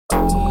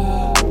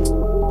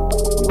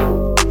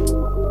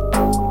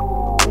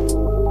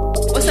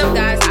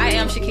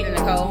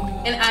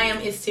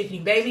It's Tiffany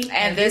Baby.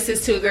 And this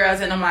is Two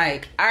Girls and a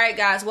Mic. All right,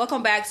 guys,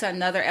 welcome back to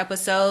another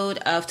episode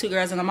of Two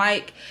Girls and a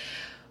Mic.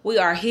 We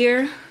are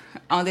here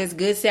on this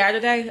good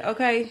Saturday,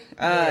 okay?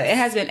 Yes. It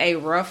has been a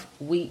rough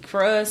week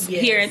for us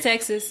here in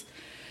Texas.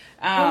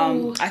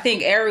 I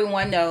think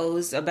everyone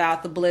knows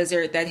about the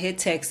blizzard that hit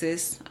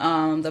Texas,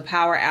 the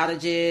power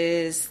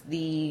outages,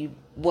 the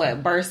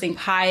bursting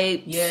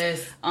pipes,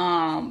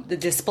 the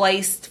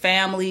displaced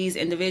families,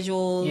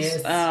 individuals,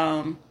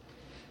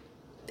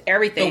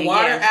 everything. The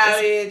water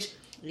outage,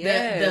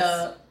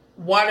 the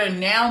water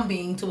now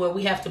being to where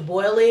we have to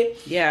boil it.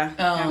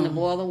 Having to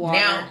boil the water.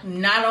 Now,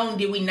 not only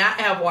did we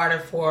not have water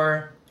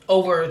for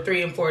over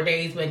 3 and 4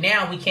 days, but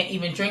now we can't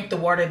even drink the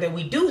water that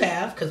we do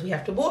have because we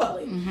have to boil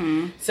it.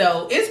 Mm-hmm.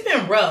 So it's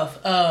been rough.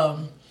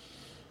 I'm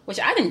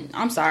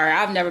sorry,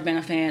 I've never been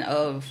a fan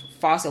of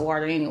faucet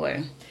water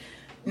anyway.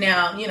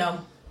 Now, I'm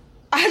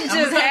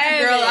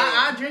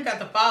I drink out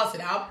the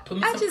faucet. I'll put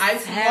me some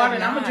ice and water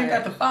and I'm going to drink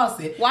out the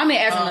faucet. Well, I mean,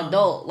 as an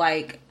adult,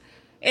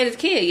 as a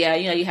kid,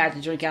 you had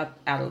to drink out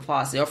of the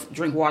faucet or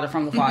drink water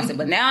from the faucet.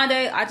 But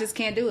nowadays, I just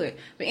can't do it.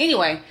 But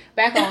anyway,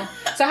 back on.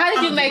 So how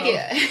did you make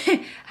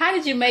it? How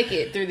did you make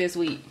it through this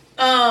week?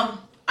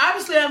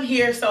 Obviously, I'm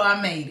here, so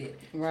I made it.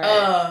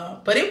 Right.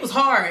 But it was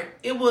hard.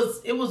 It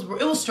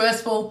was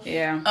stressful.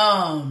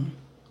 Yeah.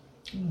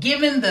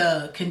 Given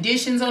the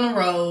conditions on the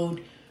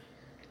road,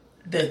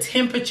 the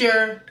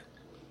temperature,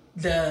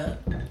 the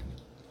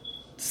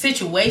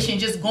situation,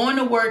 just going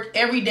to work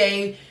every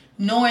day,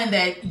 knowing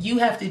that you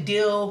have to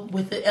deal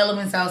with the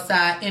elements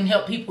outside and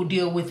help people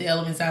deal with the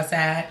elements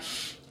outside,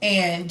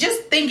 and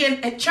just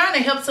thinking and trying to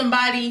help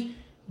somebody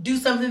do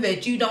something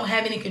that you don't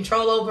have any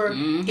control over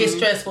is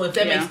stressful, if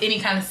that makes any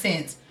kind of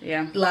sense.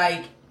 Yeah.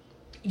 Like,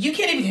 you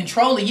can't even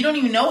control it. You don't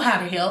even know how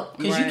to help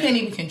because you can't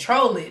even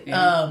control it.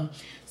 Yeah.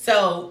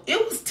 So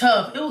it was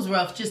tough. It was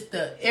rough. Just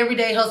the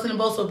everyday hustling and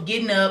bustle of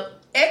getting up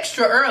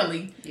extra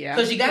early. Yeah.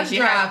 Because you got to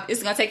drive.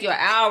 It's going to take you an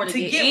hour to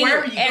get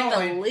wherever you're at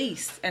going. the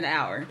least an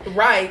hour.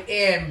 Right.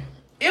 And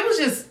it was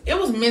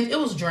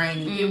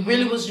draining. Mm-hmm. It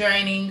really was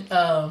draining.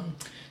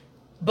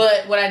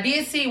 But what I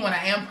did see, what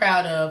I am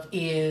proud of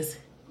is,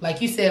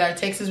 like you said, our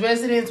Texas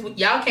residents,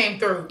 y'all came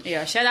through.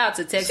 Yeah. Shout out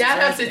to Texas. Shout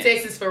out to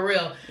Texas for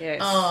real. Yes.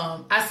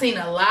 I seen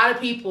a lot of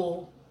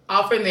people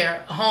offering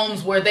their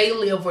homes where they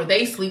live, where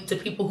they sleep, to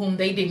people whom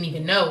they didn't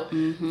even know.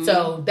 Mm-hmm.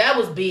 So that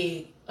was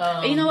big.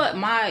 And you know what?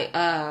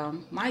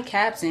 My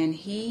captain,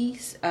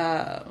 he's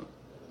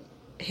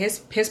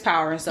his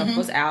power and stuff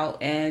was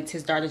out, and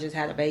his daughter just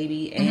had a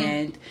baby,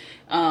 and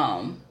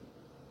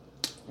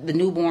the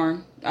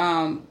newborn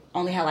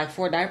only had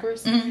 4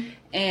 diapers,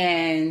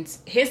 and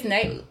his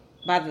neighbor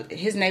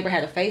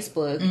had a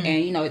Facebook,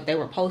 and they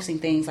were posting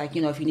things like,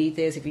 if you need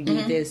this, if you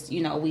need this,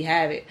 we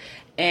have it,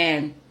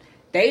 and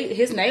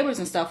his neighbors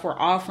and stuff were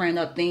offering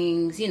up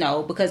things,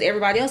 because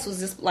everybody else was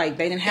just they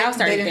didn't have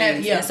certain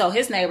things. And so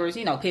his neighbors,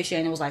 pitched in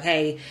and was like,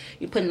 hey,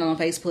 you're putting it on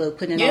Facebook,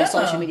 putting it on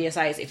social media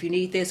sites. If you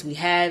need this, we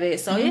have it.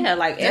 So and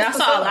I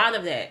saw a lot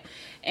of that.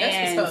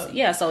 And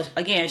so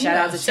again, shout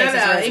out to Texas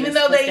residents. Even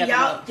though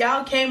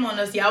y'all came on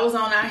us, y'all was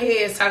on our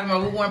heads talking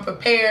about we weren't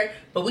prepared,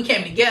 but we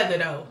came together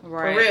though,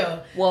 for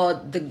real.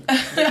 Well, the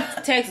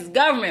Texas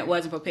government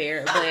wasn't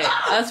prepared, but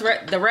us,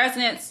 the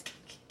residents,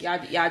 y'all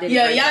did. Y'all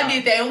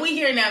did that, and we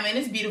here now, man.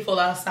 It's beautiful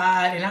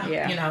outside, and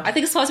I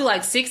think it's supposed to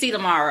be 60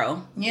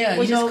 tomorrow. Yeah,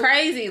 which is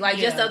crazy.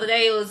 Just the other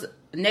day, it was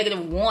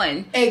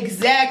 -1.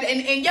 Exactly,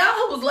 and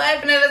y'all was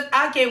laughing at us.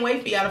 I can't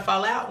wait for y'all to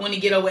fall out when you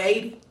get over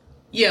 80.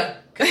 Yeah,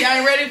 because y'all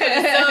ain't ready for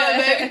the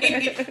sun,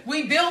 baby.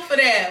 We built for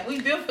that.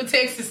 We built for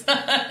Texas.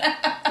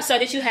 So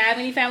did you have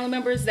any family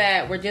members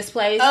that were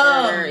displaced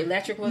or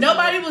electric was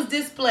Nobody was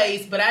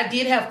displaced, but I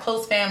did have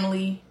close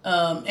family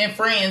and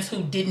friends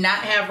who did not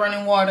have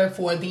running water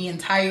for the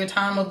entire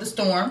time of the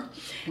storm.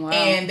 Wow.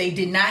 And they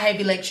did not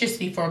have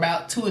electricity for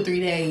about 2 or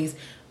 3 days.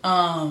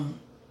 And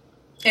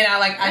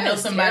I know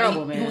somebody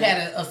who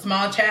had a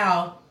small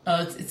child.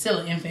 It's still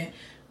an infant.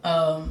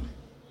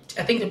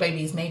 I think the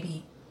baby is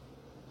maybe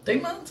 3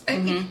 months,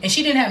 maybe. And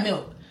she didn't have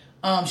milk.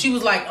 She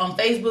was on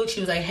Facebook, she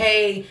was like,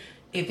 hey,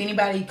 if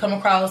anybody come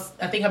across,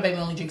 I think her baby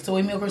only drinks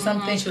soy milk or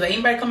something. She was like,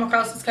 anybody come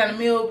across this kind of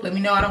milk, let me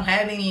know. I don't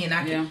have any, and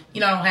I can, I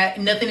don't have,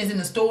 nothing is in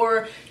the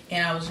store.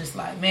 And I was just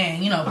like,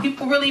 man,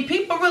 people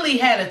really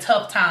had a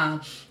tough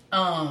time.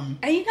 And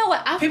you know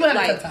what? I people feel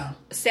had a tough time.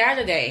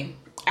 Saturday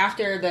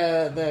after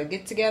the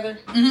get together,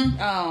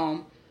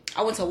 I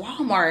went to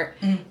Walmart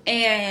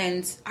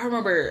and I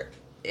remember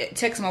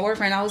texting my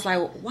boyfriend. I was like,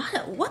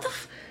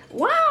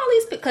 why all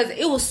these? Because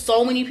it was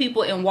so many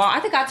people in Walmart. I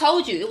think I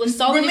told you it was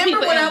so many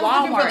people in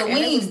Walmart, and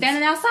they were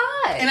standing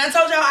outside. And I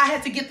told y'all I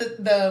had to get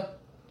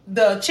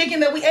the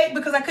chicken that we ate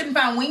because I couldn't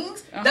find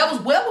wings. That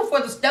was well before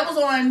that was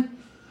on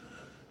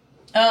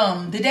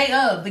the day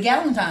of the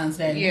Valentine's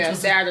Day. Yeah, which was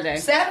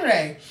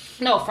Saturday.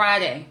 No,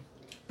 Friday.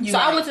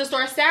 I went to the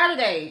store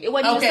Saturday. It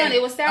wasn't even Sunday.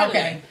 It was Saturday.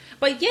 Okay.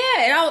 But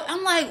and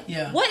I'm like,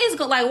 what is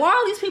why are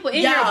all these people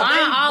in here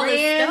buying all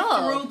this stuff?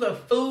 Through the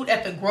food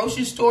at the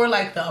grocery store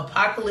like the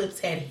apocalypse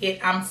had hit.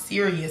 I'm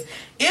serious.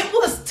 It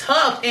was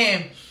tough,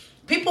 and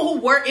people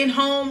who were in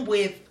home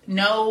with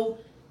no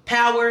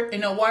power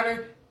and no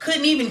water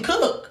couldn't even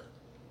cook.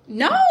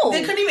 No,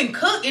 they couldn't even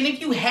cook. And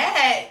if you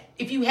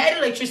had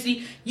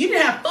electricity, you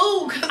didn't have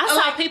food. I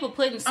saw people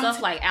putting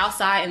stuff like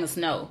outside in the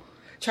snow,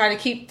 trying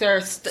to keep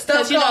their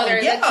stuff. You know, their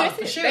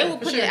electricity. Sure, they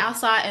would put it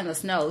outside in the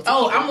snow.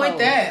 I'm with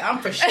that. I'm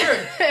for sure.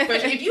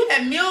 If you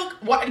had milk,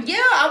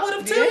 I would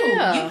have too.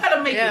 Yeah. You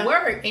gotta make it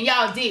work, and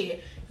y'all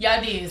did.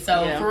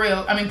 So for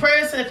real, I mean,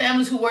 prayers to the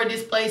families who were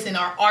displaced and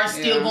are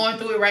still going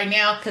through it right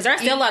now. Because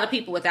there's still a lot of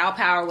people without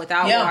power,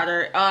 without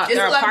water.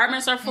 Their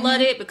apartments are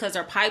flooded because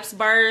their pipes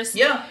burst.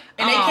 Yeah,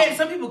 and they can't.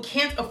 Some people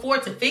can't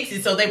afford to fix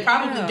it, so they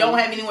probably don't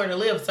have anywhere to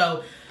live.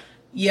 So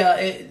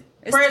it's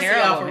prayers to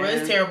y'all for real.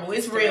 It's terrible.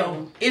 It's real.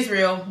 Terrible. It's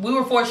real. We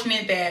were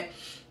fortunate that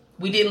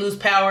we didn't lose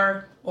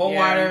power or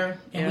water,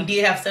 and we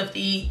did have stuff to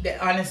eat. That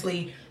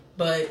honestly.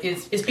 But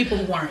it's people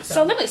who weren't.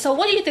 So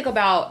what do you think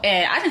about?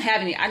 And I didn't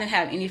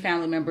have any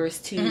family members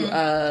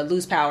to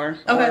lose power.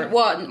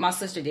 Okay. My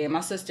sister did.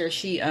 My sister,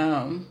 she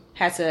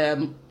had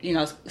to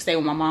stay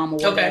with my mom or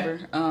whatever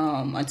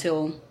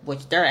until,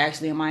 which they're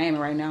actually in Miami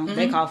right now.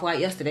 They called flight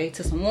yesterday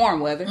to some warm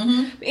weather.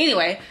 But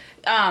anyway,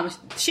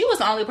 she was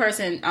the only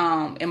person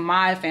in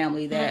my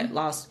family that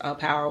lost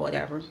power or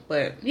whatever.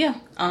 But yeah.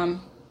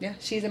 Yeah,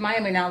 she's in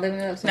Miami now, living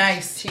it up. So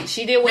nice.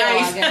 She did well,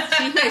 I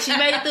guess. She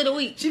made it through the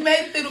week.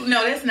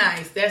 No, that's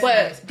nice. That's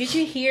nice. Did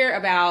you hear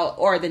about,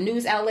 or the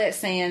news outlet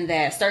saying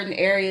that certain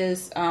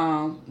areas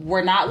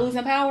were not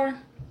losing power?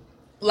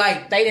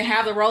 Like, they didn't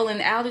have the rolling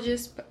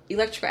outages,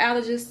 electrical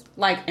outages,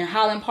 like in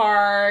Highland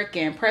Park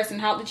and Preston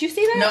Hall. Did you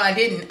see that? No, I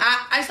didn't.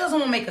 I saw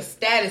someone make a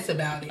status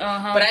about it,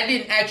 but I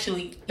didn't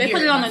actually. They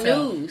put it on the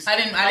news. I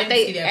didn't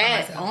see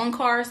that. They on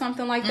car or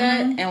something like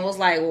that, and was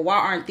like, "Well, why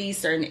aren't these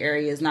certain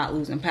areas not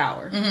losing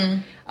power?"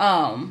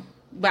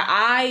 But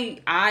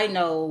I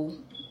know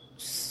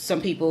some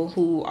people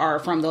who are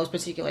from those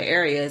particular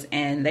areas,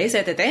 and they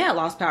said that they had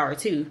lost power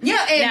too.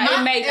 Yeah, and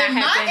in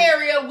my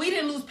area, we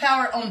didn't lose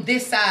power on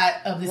this side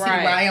of the city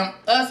where I am.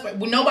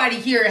 Nobody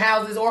here,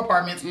 houses or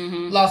apartments,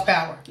 lost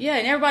power. Yeah,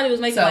 and everybody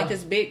was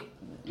making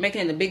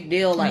making it a big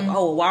deal, like,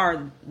 oh, why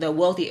are the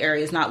wealthy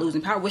areas not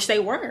losing power? Which they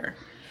were.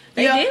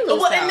 They did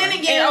lose power. And then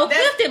again, and Oak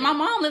Cliff did. My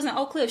mom lives in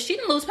Oak Cliff. She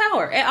didn't lose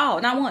power at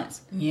all, not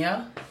once.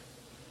 Yeah,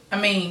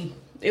 I mean.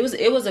 It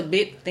was a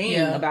big thing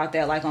about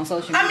that, like on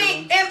social media. I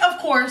mean, and of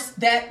course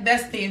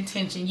that's the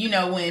intention.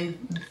 When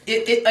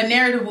a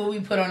narrative will be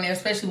put on there,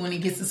 especially when it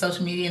gets to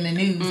social media and the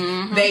news,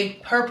 they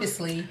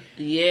purposely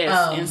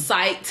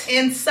incite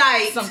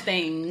some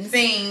things,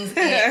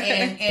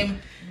 and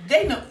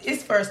they know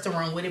it's first to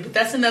run with it. But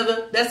that's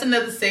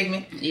another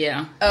segment.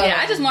 Yeah,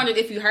 I just wondered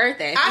if you heard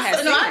that.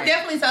 I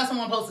definitely saw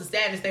someone post a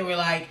status. They were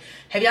like,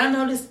 "Have y'all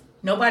noticed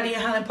nobody in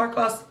Highland Park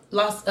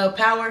lost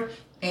power?"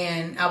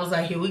 And I was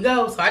like, here we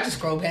go. So I just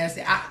scrolled past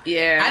it. I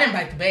didn't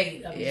bite the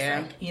bait. I was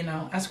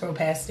like, I scrolled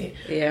past it.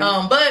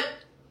 Yeah. But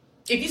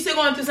if you still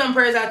going through some,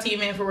 prayers out to you,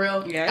 man, for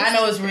real. Yeah, I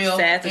know it's real.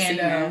 Sad to see,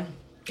 man.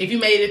 If you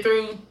made it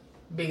through,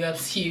 big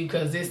ups to you,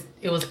 because it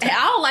was tough. And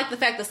I don't like the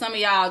fact that some of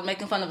y'all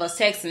making fun of us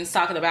Texans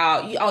talking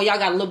about, y'all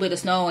got a little bit of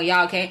snow and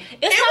y'all can't.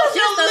 It was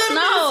just a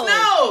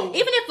snow.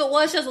 Even if it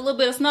was just a little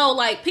bit of snow,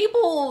 like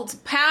people's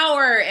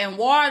power and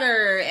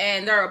water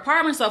and their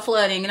apartments are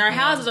flooding and their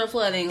houses are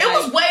flooding. It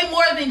was way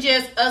more than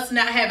just us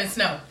not having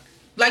snow.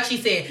 Like she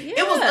said,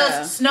 it was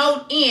us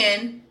snowed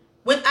in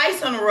with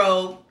ice on the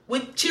road,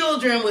 with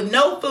children, with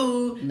no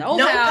food, no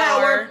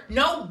power,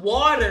 no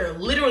water.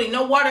 Literally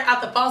no water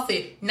out the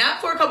faucet. Not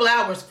for a couple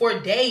hours, for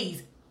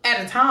days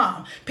at a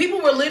time.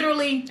 People were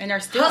literally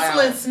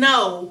hustling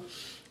snow,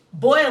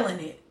 boiling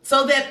it,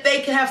 so that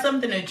they could have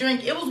something to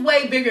drink. It was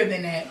way bigger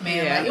than that,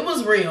 man. Yeah. Like, it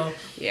was real.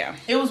 Yeah.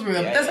 It was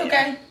real. But that's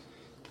okay.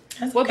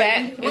 We're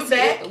back. We'll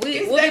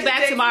be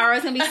back tomorrow.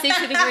 It's gonna be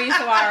 60 degrees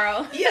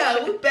tomorrow.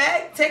 Yeah, we're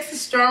back.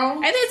 Texas strong.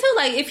 And then too,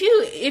 like if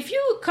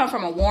you come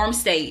from a warm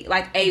state,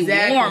 like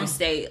warm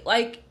state,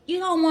 like you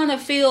don't want to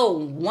feel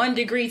 1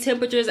 degree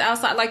temperatures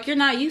outside. Like you're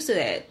not used to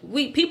that.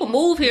 People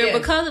move here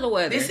because of the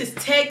weather. This is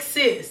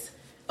Texas.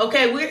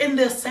 Okay, we're in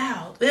the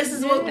South. This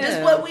is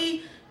what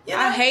we.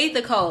 I hate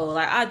the cold.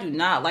 Like I do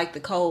not like the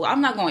cold. I'm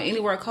not going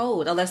anywhere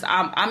cold unless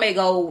I may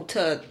go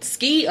to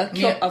ski a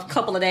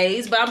couple of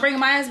days, but I'm bringing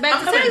my ass back.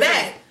 I'm coming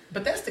back.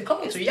 But that's the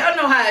culture. Y'all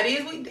know how it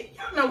is.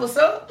 Y'all know what's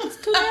up. It's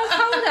too damn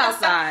cold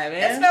outside,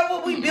 man. That's not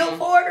what we built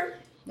for.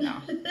 No.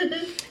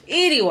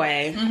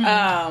 Anyway,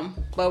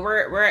 but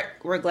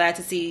we're glad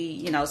to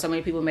see so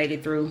many people made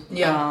it through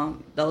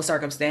those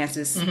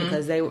circumstances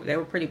because they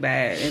were pretty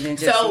bad, and then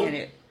just seeing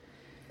it.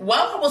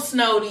 While I was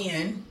snowed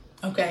in,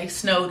 I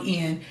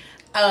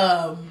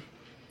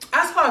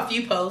saw a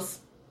few posts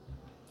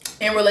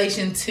in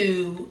relation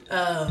to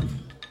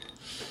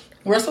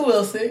Russell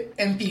Wilson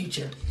and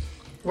Future.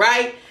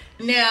 Right?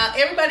 Now,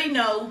 everybody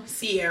know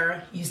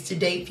Ciara used to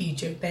date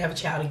Future. They have a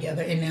child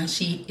together, and now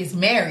she is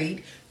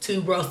married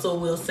to Russell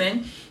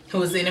Wilson,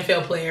 who is an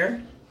NFL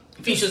player.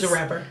 Future's a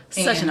rapper.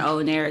 Such an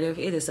old narrative.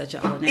 It is such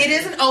an old narrative.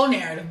 It is an old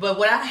narrative, but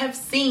what I have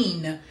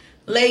seen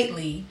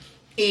lately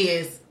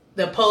is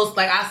the post,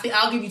 like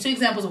I'll give you 2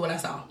 examples of what I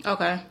saw.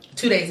 Okay.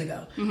 2 days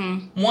ago.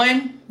 Mm-hmm.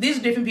 One, these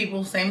are different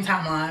people, same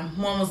timeline.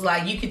 One was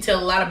like, you could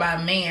tell a lot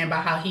about a man by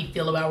how he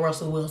feel about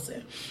Russell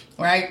Wilson,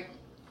 right?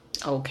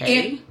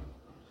 Okay.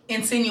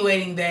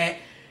 Insinuating that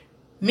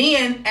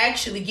men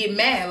actually get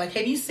mad. Like,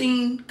 have you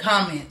seen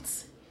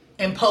comments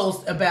and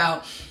posts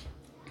about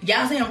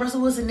y'all saying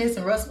Russell Wilson this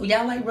and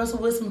y'all like Russell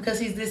Wilson because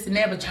he's this and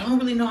that, but y'all don't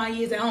really know how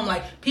he is at home.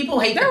 Like, people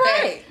hate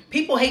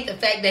people hate the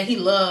fact that he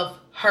loved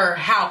her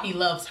how he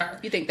loves her.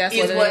 You think that's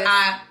what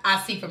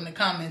I see from the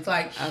comments.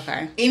 Like,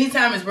 okay,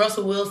 anytime it's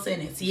Russell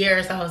Wilson and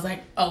Sierra, so I was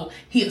like, oh,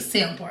 he a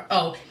simp, or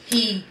oh,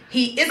 he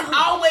it's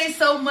always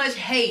so much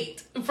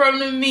hate from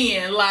the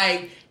men.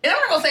 Like, and I'm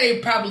not gonna say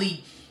they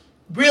probably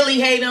really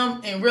hate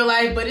him in real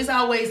life, but it's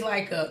always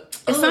like it's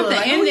something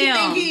like, in who them. You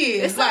think he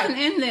is? It's something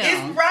in them.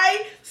 It's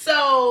right.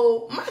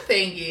 So my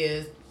thing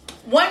is,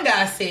 one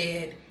guy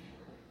said,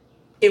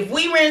 if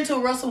we ran into a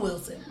Russell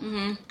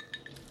Wilson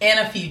and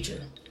a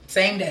Future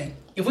same day,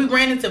 if we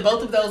ran into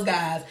both of those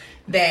guys,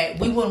 that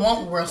we wouldn't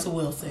want Russell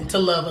Wilson to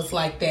love us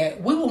like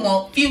that. We would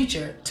want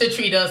Future to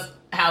treat us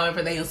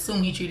however they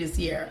assume he treated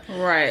Sierra.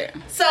 Right.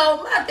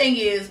 So my thing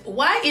is,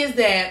 why is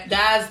that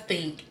guys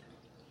think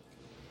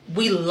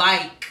we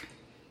like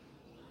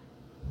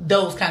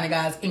those kind of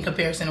guys in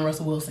comparison to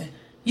Russell Wilson?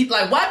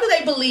 Why do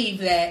they believe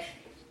that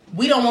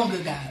we don't want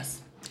good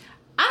guys?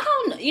 I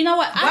don't. You know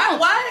what?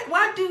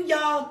 Why do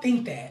y'all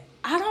think that?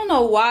 I don't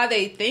know why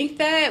they think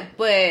that,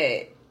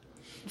 but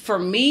for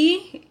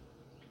me,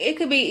 it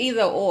could be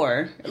either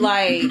or.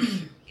 Like,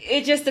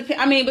 it just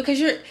depends. I mean, because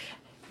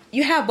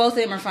you have both of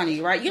them in front of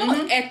you, right? You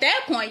don't at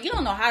that point, you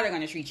don't know how they're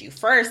going to treat you.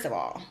 First of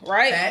all,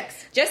 right?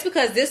 Facts. Just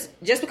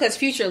because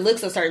Future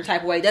looks a certain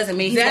type of way doesn't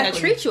mean he's going to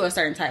treat you a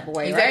certain type of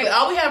way, exactly. Right?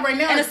 All we have right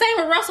now, and the same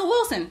with Russell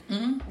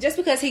Wilson. Just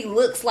because he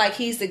looks like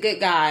he's the good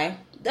guy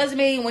doesn't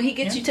mean when he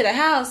gets you to the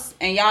house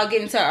and y'all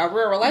get into a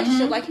real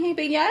relationship, like, he ain't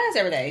beating your ass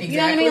every day. Exactly. You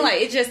know what I mean?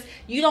 Like, it just,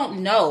 you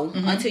don't know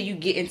until you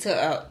get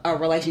into a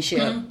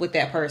relationship with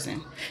that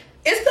person.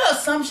 It's the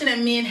assumption that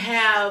men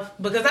have,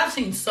 because I've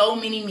seen so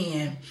many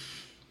men,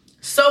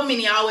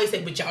 I always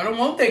say, but y'all don't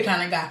want that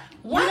kind of guy.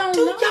 Why do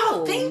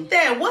y'all think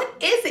that? What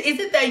is it? Is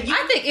it that you...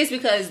 I think it's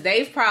because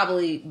they've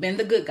probably been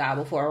the good guy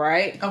before,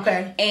 right?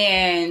 Okay.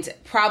 And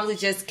probably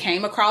just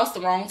came across the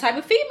wrong type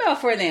of female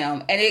for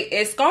them. And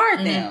it scarred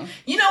them.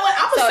 You know what?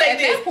 I'm going to say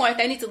this. So at that point,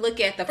 they need to look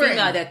at the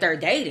female that they're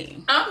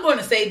dating. I'm going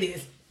to say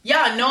this.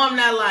 Y'all know I'm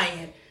not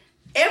lying.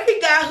 Every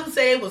guy who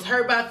said it was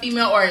hurt by a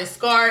female or is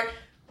scarred,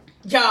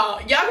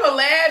 y'all gonna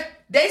laugh.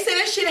 They said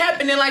that shit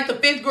happened in like the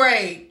 5th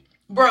grade.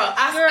 Bruh,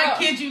 I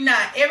kid you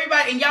not.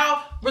 Everybody, and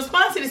y'all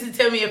respond to this and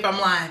tell me if I'm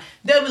lying.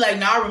 They'll be like,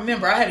 no, I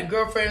remember. I had a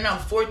girlfriend when I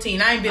was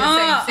 14. I ain't been the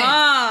same since.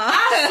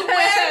 I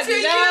swear to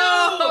you.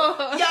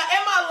 Y'all,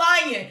 am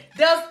I lying?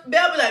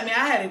 They'll be like,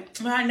 man,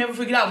 I never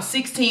forget I was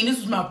 16. This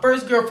was my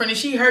first girlfriend and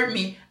she hurt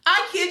me.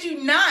 I kid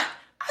you not.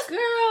 Girl.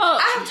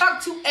 I have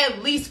talked to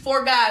at least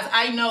 4 guys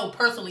I know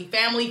personally,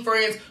 family,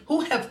 friends,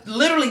 who have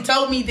literally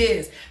told me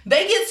this.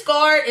 They get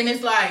scarred and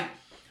it's like,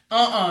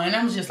 and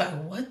I'm just like,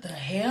 what the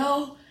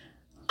hell?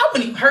 I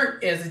wouldn't even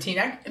hurt as a teen.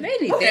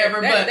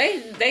 Whatever, but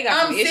they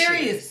got some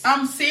issues.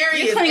 I'm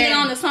serious. You clinging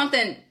on to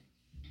something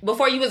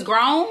before you was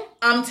grown?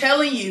 I'm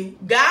telling you,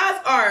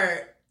 that's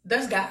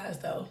guys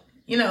though.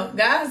 You know,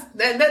 guys,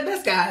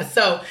 that's guys.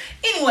 So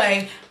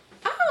anyway,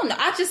 I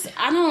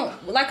don't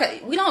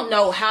know. We don't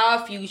know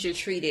how Future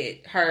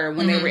treated her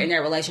when they were in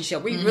their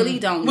relationship. We really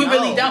don't know. We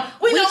really don't.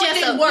 We know it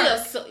didn't work.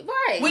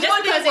 Right. We just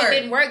know because it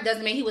didn't work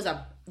doesn't mean he was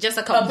just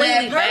a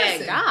completely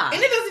bad guy.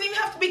 And it doesn't even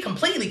have to be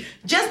completely.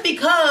 Just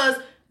because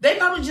they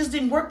probably just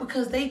didn't work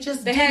because they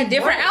had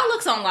different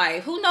outlooks on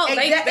life. Who knows?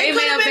 Exactly. They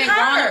may have been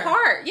grown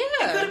apart. Yeah.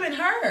 It could have been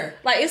her.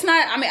 Like, it's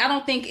not, I mean, I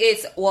don't think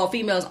it's, well,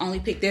 females only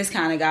pick this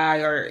kind of guy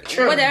or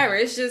whatever.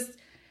 It's just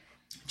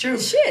true.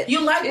 Shit.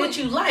 You like what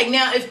you like.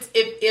 Now,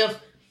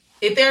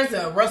 if there's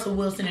a Russell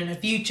Wilson in the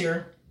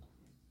Future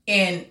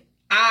and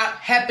I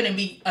happen to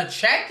be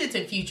attracted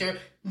to Future,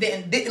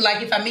 then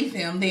like if I meet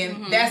them,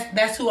 then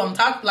that's who I'm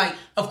talking. Like,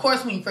 of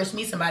course, when you first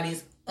meet somebody,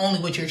 it's only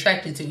what you're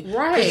attracted to,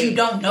 right? Because you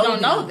don't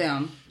know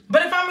them.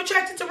 But if I'm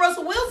attracted to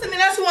Russell Wilson, then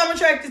that's who I'm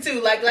attracted to.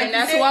 Like and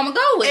that's who I'm gonna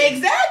go with.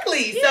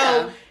 Exactly. Yeah.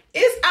 So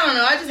I don't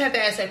know. I just have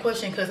to ask that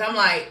question because I'm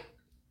like,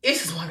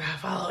 it's just one guy I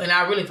follow, and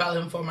I really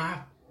follow him for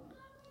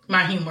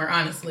my humor,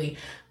 honestly.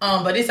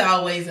 But it's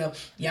always y'all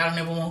don't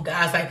ever want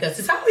guys like us.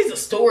 It's always a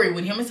story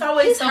with him. It's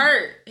always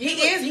hurt. He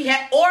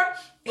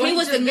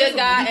was the good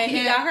guy and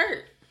he got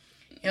hurt.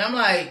 And I'm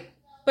like,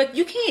 but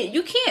you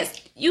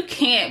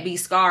can't be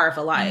scarred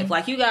for life.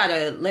 Like, you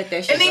gotta let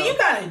that shit go. And then go. you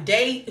got a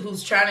date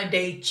who's trying to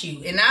date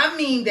you. And I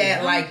mean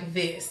that like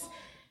this.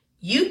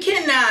 You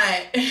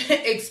cannot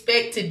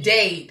expect to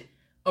date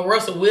a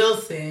Russell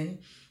Wilson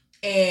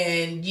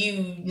and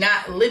you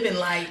not living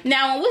like...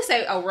 Now, when we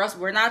say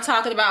Russell, we're not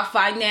talking about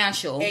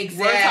financial.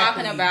 Exactly. We're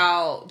talking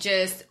about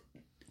just...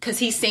 Because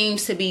he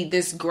seems to be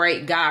this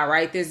great guy,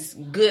 right? This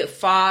good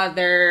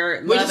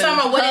father, we're just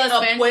talking about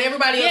husband. What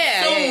everybody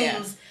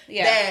assumes.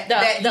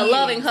 Yeah. The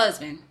loving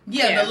husband.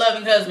 Yeah, the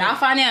loving husband. Not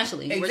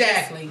financially.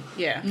 Exactly.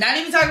 Yeah. Not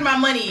even talking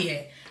about money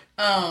yet.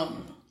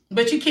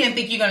 But you can't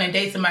think you're going to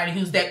date somebody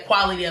who's that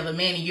quality of a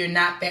man and you're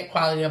not that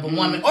quality of a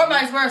woman, or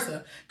vice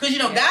versa. Because,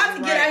 guys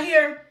can get out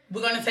here,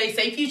 we're going to say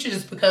Future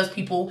just because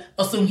people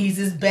assume he's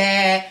this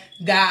bad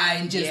guy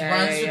and just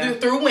runs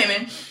through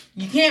women.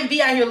 You can't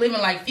be out here living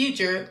like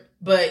Future,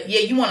 but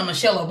you want a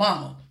Michelle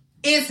Obama.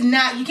 It's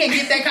not, you can't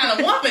get that kind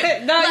of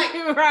woman. No,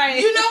 you're right.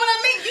 You know what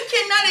I mean? You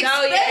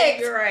cannot expect.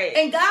 You're right.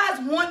 And guys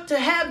want to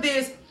have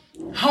this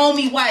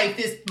homie wife,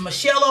 this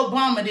Michelle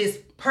Obama, this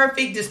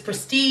perfect, this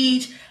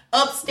prestige,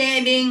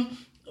 upstanding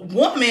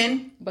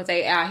woman, but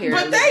they out here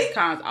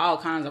all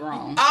kinds of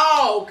wrong.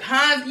 All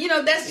kinds,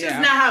 that's just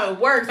not how it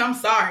works. I'm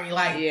sorry,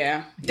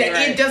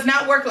 it does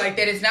not work like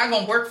that. It's not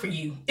gonna work for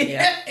you.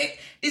 Yeah.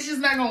 It's just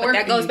not gonna work.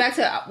 That goes back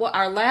to what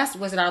our last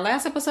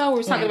episode? We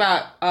were talking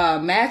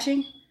about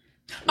matching.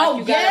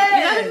 You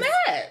gotta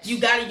match. You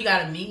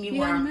gotta meet me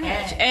where I'm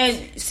at.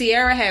 And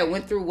Ciara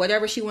went through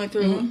whatever she went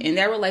through in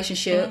their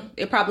relationship.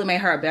 It probably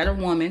made her a better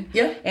woman.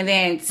 Yeah. And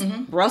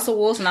then Russell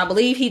Wilson, I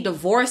believe he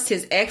divorced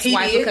his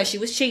ex-wife because she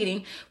was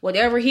cheating.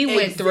 Whatever he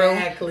went through,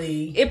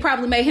 it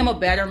probably made him a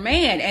better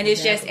man. And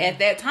it's just at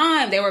that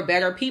time they were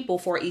better people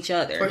for each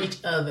other. And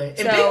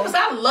because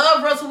I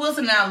love Russell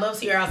Wilson and I love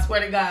Ciara, I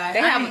swear to God.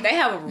 They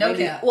have a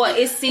really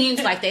it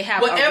seems like they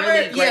have a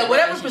really great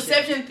whatever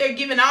perception that they're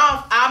giving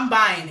off, I'm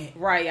buying it.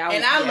 Right.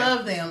 I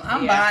love them.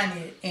 I'm buying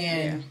it.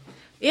 And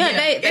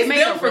they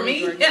make them for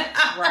me.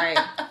 Right.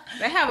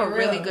 They have a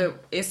really good,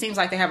 it seems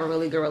like they have a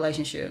really good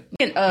relationship.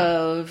 Speaking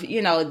of,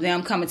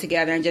 them coming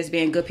together and just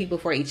being good people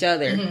for each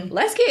other,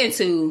 let's get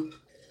into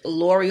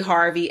Lori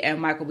Harvey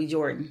and Michael B.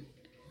 Jordan.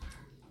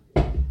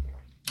 I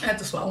have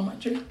to swallow my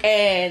drink.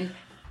 And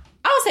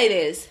I'll say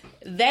this.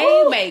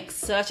 They make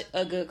such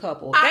a good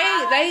couple.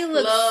 They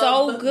look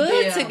so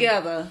good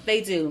together.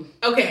 They do.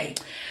 Okay.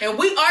 And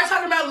we are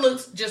talking about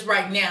looks just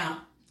right now.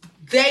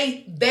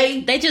 They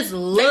just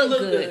look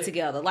good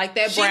together. Like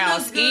that brown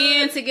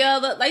skin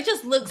together. They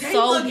just look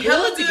so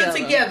good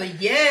together.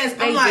 Yes.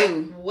 I'm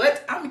like,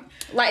 what?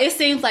 Like, it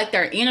seems like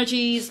their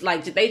energies,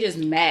 like, they just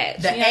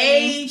match. The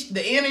age,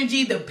 the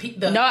energy, the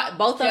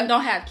both of them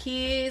don't have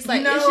kids.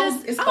 Like,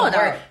 it's gonna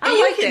work. And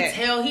you can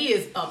tell he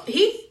is,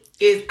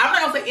 I'm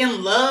not gonna say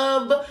in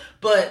love,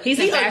 but he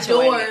adores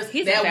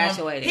that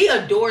woman. He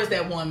adores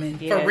that woman,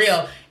 for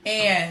real.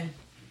 And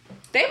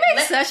they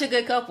make such a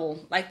good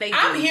couple. Like, they do.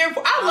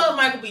 I love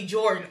Michael B.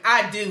 Jordan.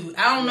 I do.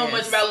 I don't know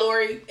much about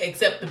Lori,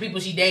 except the people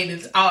she dated.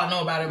 That's all I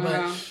know about her. But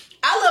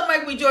I love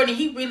Michael B. Jordan.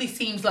 He really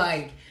seems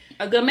like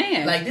a good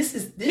man. Like, this he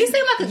seemed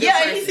like a good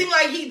person. He seemed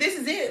like this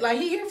is it. Like,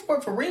 he here for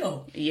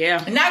real.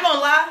 Yeah. And not gonna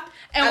lie.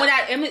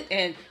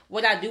 And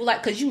what I do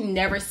like, because you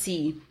never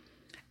see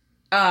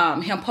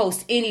him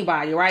post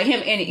anybody, right? Him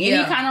in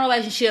any kind of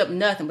relationship,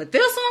 nothing. But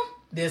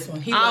this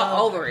one, he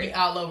all over it.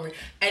 All over it.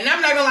 And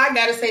I'm not gonna lie, I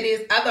gotta say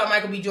this. I thought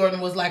Michael B.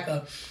 Jordan was like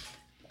a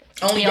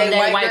only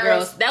date white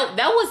girls. That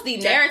was the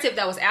narrative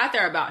that was out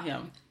there about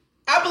him.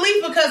 I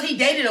believe because he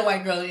dated a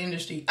white girl in the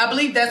industry. I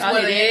believe that's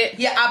where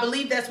I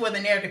believe that's where the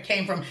narrative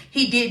came from.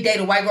 He did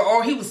date a white girl,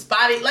 or he was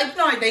spotted. Like,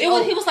 he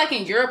was like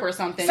in Europe or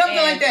something. Something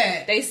like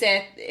that. They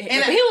said,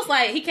 and he was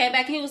like, he came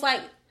back and he was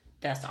like,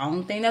 that's the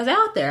only thing that's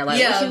out there. Like,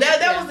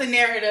 that was the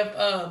narrative.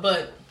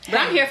 But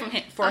I'm here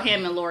for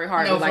him and Lori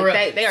Harvey.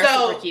 They are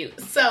super cute.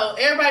 So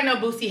everybody know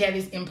Boosie had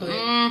his input.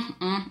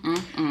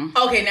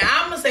 Okay, now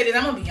I'm gonna say this.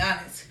 I'm gonna be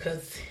honest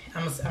because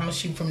I'm gonna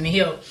shoot from the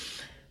hip.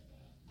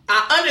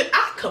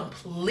 I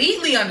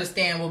completely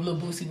understand what Lil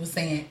Boosie was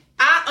saying.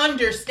 I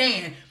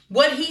understand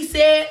what he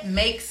said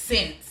makes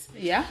sense.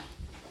 Yeah,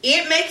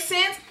 it makes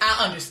sense.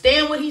 I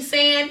understand what he's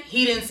saying.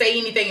 He didn't say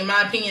anything, in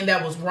my opinion,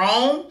 that was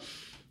wrong.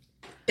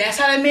 That's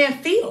how that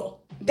man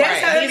feel.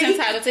 That's how he's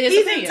entitled to his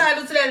opinion. He's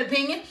entitled to that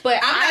opinion. But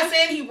I'm not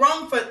saying he's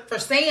wrong for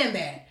saying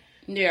that.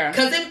 Yeah,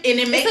 because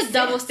it makes it's a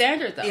double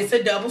standard, though. It's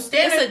a double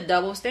standard. It's a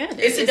double standard.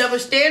 It's a double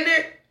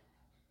standard.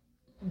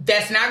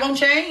 That's not gonna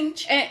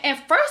change. And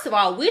first of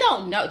all, we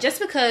don't know, just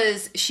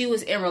because she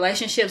was in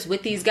relationships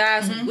with these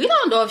guys, we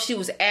don't know if she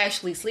was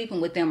actually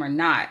sleeping with them or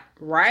not,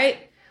 right?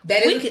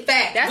 That is a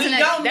fact. That's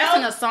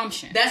an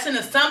assumption. That's an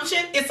assumption.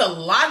 It's a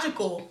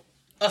logical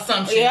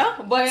assumption.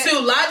 Yeah, but to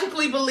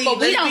logically believe. But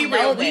we don't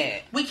know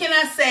that. We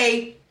cannot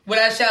say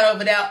without a shadow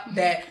of a doubt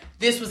that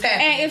this was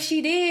happening. And if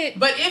she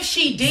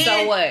did,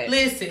 so what?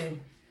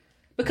 Listen.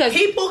 Because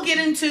people get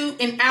into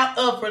and out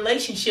of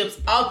relationships.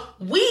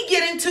 We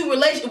get into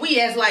we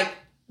as like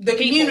the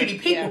community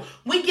people.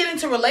 We get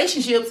into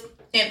relationships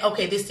and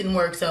okay, this didn't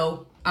work,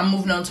 so I'm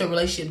moving on to a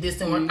relationship. This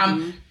didn't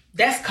work.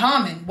 That's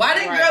common. Why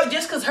did girl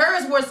just because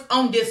hers was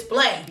on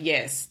display?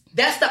 Yes,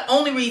 that's the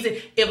only reason.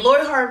 If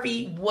Lori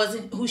Harvey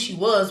wasn't who she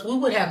was, we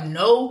would have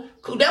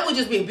that would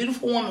just be a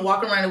beautiful woman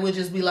walking around and would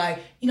just be like,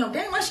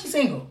 damn, why she's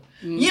single?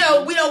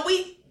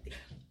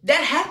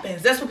 That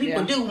happens. That's what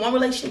people do. One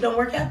relationship don't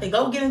work out, they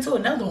go get into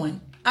another one.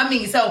 I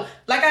mean, so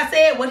like I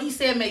said, what he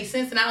said made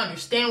sense, and I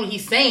understand what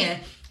he's saying.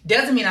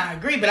 Doesn't mean I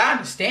agree, but I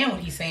understand what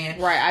he's saying.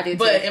 Right, I did.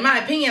 But in my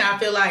opinion, I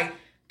feel like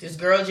this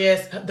girl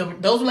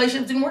those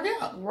relationships didn't work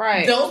out.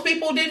 Right, those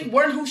people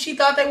weren't who she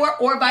thought they were,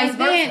 or vice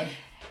versa.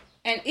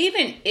 And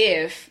even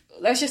if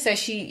let's just say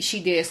she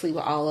did sleep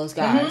with all those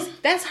guys.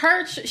 That's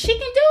her. She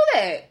can do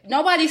that.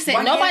 Nobody's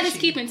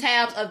keeping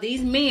tabs of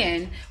these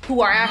men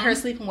who are out here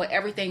sleeping with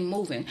everything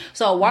moving.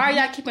 So why are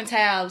y'all keeping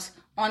tabs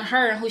on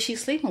her and who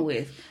she's sleeping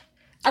with?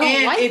 I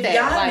don't like that. If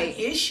y'all have an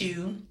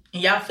issue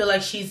and y'all feel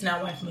like she's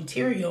not wife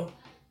material,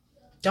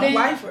 don't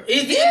wife her.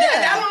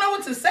 I don't know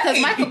what to say.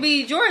 Because Michael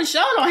B. Jordan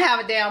show don't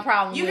have a damn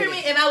problem. You with hear it.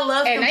 me? And I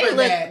love them for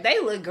that. They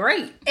look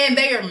great, and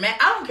they are mad.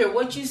 I don't care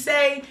what you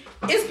say.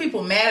 It's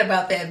people mad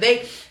about that.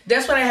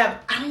 That's what I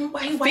have. I don't know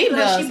why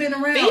she been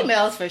around.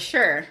 Females for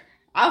sure.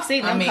 I've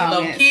seen them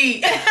comments. Low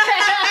key.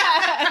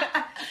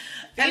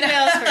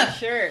 Females for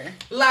sure.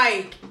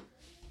 Like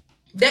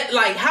that.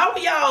 Like how are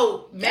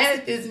y'all mad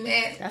at this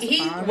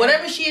man?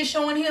 Whatever she is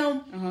showing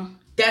him,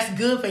 that's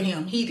good for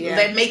him.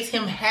 That makes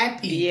him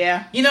happy.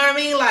 Yeah. You know what I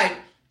mean? Like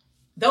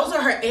those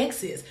are her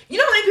exes. You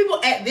know how many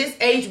people at this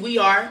age we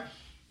are?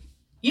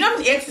 You know how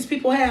many exes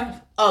people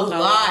have? A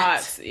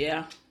lot.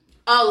 Yeah.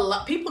 A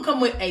lot. People come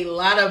with a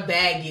lot of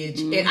baggage,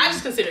 and I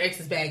just consider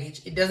exes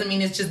baggage. It doesn't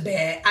mean it's just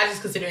bad. I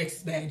just consider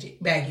exes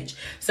baggage.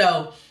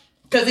 So,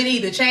 because it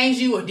either changed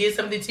you or did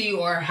something to you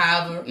or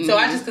however. So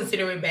I just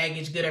consider it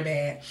baggage, good or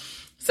bad.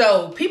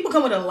 So people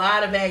come with a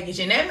lot of baggage,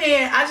 and that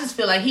man, I just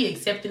feel like he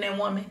accepted that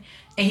woman,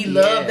 and he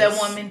loved that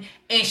woman,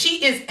 and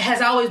she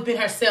has always been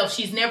herself.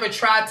 She's never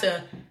tried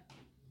to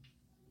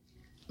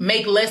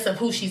make less of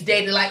who she's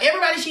dated. Like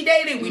everybody she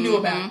dated, we knew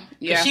about.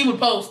 Because she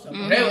would post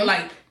them. They were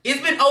like. It's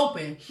been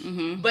open,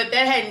 but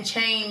that hadn't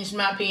changed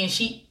my opinion.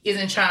 She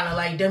isn't trying to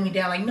like dumb me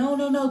down. Like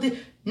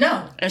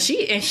no. And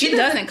she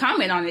doesn't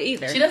comment on it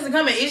either. She doesn't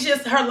comment. It's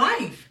just her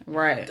life,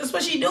 right? That's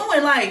what she's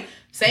doing. Like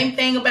same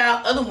thing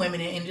about other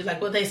women and just like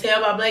what they say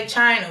about Blac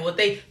Chyna, what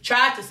they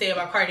tried to say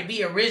about Cardi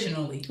B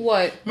originally.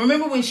 What?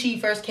 Remember when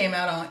she first came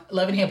out on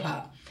Love and Hip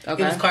Hop?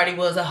 Okay. It was Cardi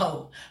was a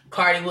hoe.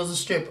 Cardi was a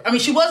stripper. I mean,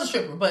 she was a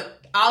stripper, but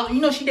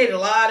she dated a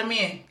lot of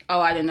men. Oh,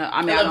 I didn't know.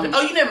 I mean,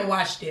 you never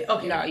watched it?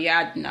 Okay. No,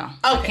 no. Okay.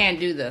 I can't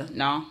do the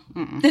no.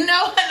 No, not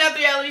the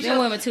reality show. Them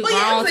women too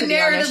grown to be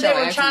on that show.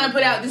 They were trying to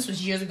put out. This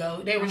was years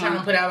ago. They were trying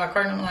to put out about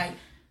Cardi. I'm like,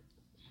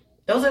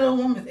 those are the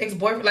woman's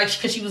ex-boyfriend. Like,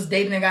 because she was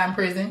dating a guy in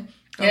prison.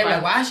 And they were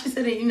like, why she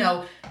said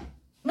it?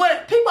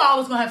 What people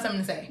always gonna have something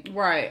to say,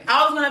 right?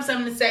 Always gonna have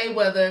something to say.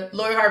 Whether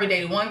Lori Harvey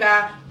dated one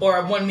guy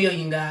or 1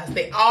 million guys,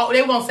 they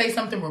gonna say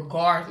something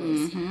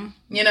regardless.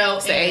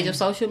 It's the age of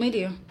social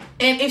media.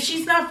 And if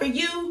she's not for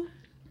you,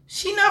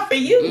 she not for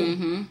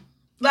you.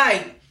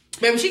 Like,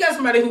 baby, she got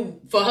somebody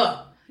who for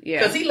her. Yeah,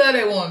 because he love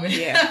that woman.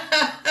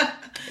 Yeah,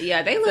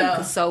 yeah, they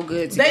look so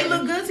good together. They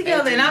look good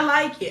together, and I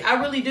like it.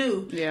 I really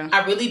do. Yeah,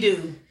 I really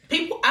do.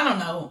 People, I don't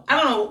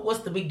know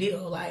what's the big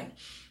deal. Like.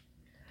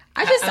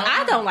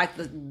 I don't like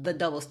the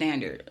double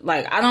standard.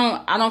 Like I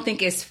don't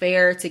think it's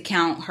fair to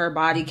count her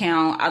body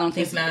count. I don't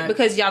think it's not,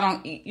 because you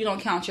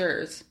don't count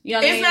yours. You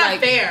know what I mean? It's not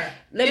fair.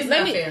 It's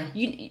not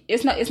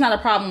fair. It's not a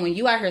problem when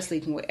you out here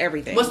sleeping with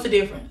everything. What's the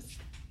difference?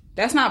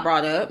 That's not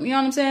brought up. You know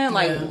what I'm saying?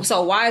 Like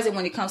so why is it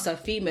when it comes to a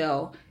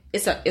female,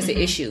 it's an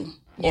issue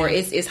or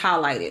it's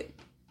highlighted?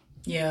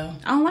 Yeah,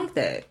 I don't like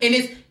that. And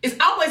it's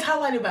always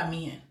highlighted by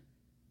men.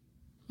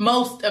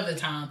 Most of the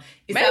time,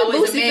 it's maybe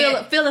always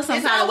Boosie feeling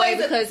some kind of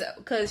way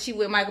because she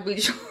with Michael B.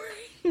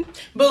 Jordan.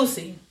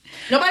 Boosie,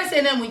 nobody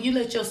said nothing when you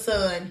let your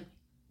son.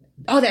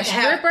 Oh, that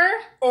stripper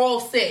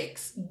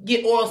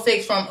get oral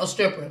sex from a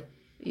stripper.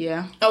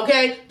 Yeah.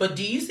 Okay, but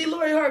do you see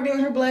Lori Harvey doing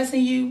her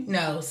blessing you?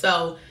 No.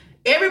 So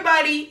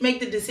everybody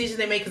make the decisions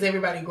they make because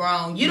everybody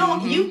grown. You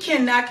don't. You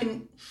cannot.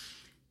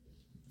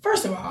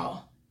 First of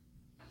all,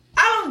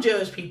 I don't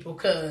judge people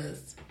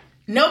because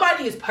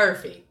nobody is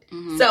perfect.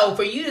 So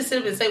for you to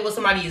sit up and say what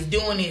somebody is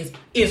doing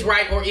is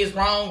right or is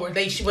wrong or what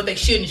they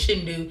should and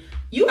shouldn't do,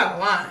 you have a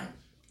line.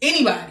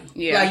 Anybody.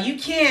 Yeah. Like you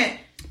can't.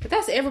 But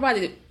that's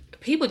everybody.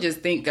 People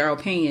just think their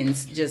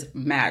opinions just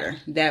matter.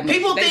 That much.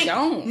 People they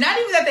don't. Not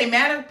even that they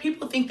matter.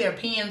 People think their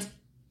opinions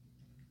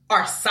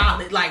are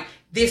solid. Like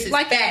this is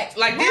fact.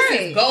 Like this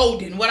is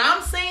golden. What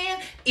I'm saying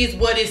is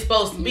what it's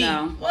supposed to be.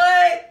 No.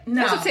 What? No.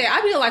 That's what I'm saying.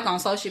 I be like on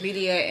social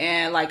media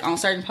and like on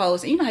certain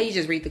posts. And you know how you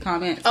just read the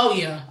comments. Oh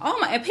yeah. Oh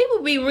my! And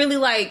people be really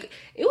like.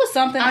 It was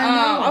something.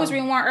 I was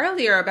reading one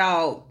earlier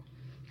about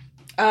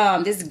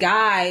this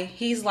guy.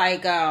 He's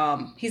like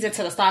he's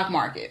into the stock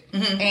market,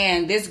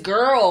 and this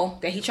girl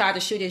that he tried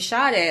to shoot his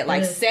shot at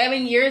like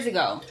 7 years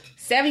ago.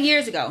 7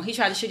 years ago, he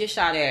tried to shoot his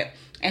shot at,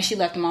 and she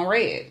left him on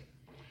red.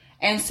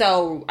 And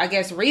so, I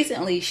guess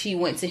recently she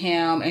went to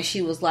him and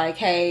she was like,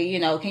 hey,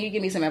 can you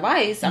give me some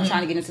advice? I'm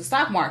trying to get into the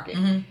stock market.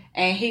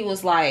 And he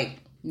was like,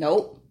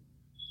 nope.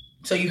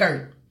 So you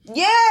heard?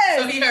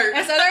 Yes! So he heard.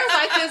 And so there was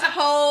like this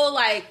whole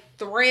like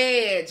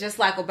thread just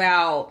like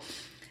about,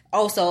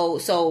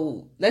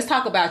 so let's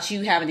talk about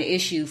you having an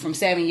issue from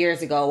 7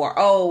 years ago,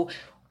 or,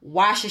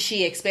 why should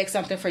she expect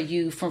something for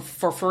you for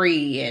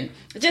free? And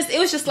it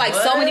was just like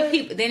so many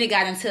people. Then it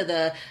got into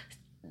the,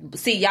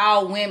 see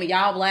y'all women,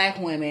 y'all black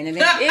women, and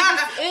then it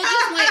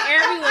just went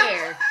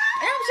everywhere.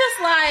 And I'm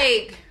just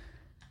like,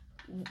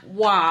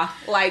 why?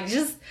 Like,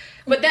 just,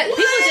 but that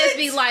people just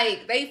be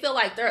like, they feel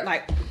like they're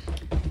like,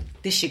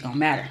 this shit gonna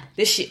matter.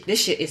 This shit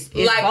is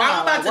like bond.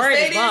 I'm about to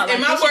say this, bond.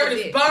 and like, my word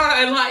is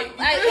bond. Like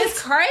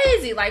it's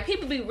crazy. Like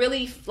people be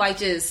really like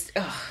just.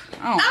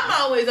 I'm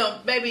always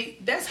on, baby.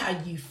 That's how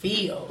you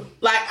feel.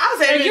 Like I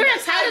say, you're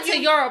entitled to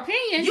your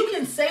opinion. You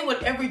can say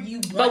whatever you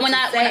want. But when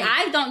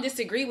I don't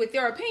disagree with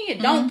your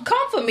opinion, don't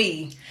come for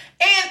me.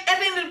 And at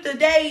the end of the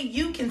day,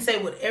 you can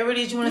say whatever it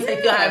is you want to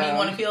say, feel however you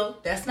want to feel.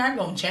 That's not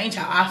going to change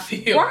how I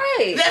feel.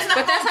 Right. That's not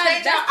going to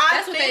change how I think.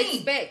 That's what they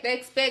expect. They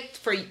expect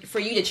for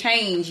you to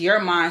change your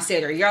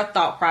mindset or your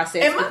thought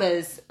process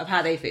because of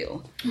how they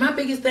feel. My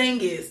biggest thing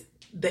is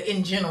the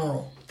in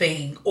general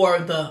thing or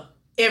the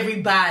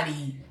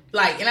everybody.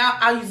 Like, and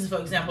I'll use this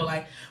for example.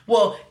 Like,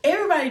 well,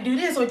 everybody do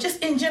this or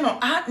just in general.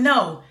 I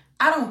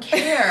don't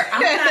care.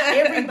 I'm not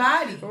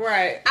everybody.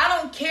 Right. I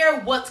don't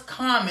care what's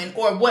common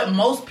or what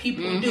most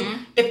people do.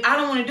 If I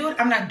don't want to do it,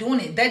 I'm not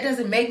doing it. That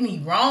doesn't make me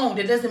wrong.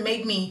 That doesn't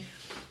make me...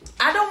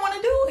 I don't want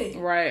to do it.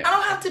 Right. I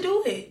don't have to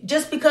do it.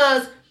 Just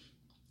because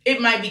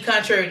it might be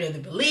contrary to the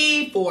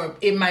belief or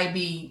it might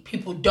be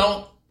people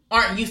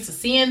aren't used to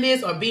seeing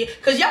this or be...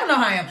 Because y'all know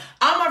how I am.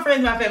 All my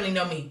friends and my family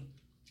know me.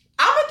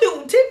 I'm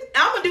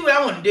gonna do what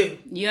I want to do.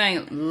 You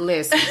ain't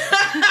listen.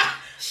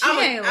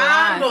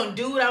 I'm gonna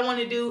do what I want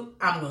to do.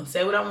 I'm gonna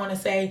say what I want to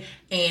say,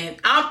 and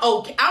I'm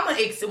okay. I'm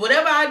gonna accept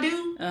whatever I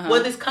do,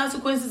 whether it's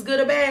consequences, good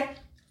or bad.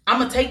 I'm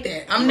gonna take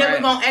that. I'm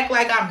never gonna act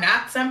like I'm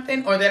not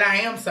something or that I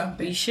am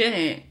something. You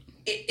shouldn't.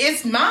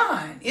 It's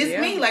mine. It's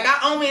me. Like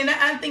I own it, and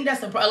I think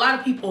that's a lot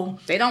of people.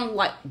 They don't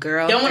like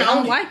girl. They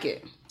don't like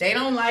it. They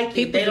don't like it.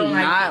 People they don't do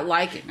not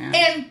like it, man.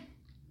 And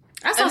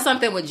I saw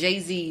something with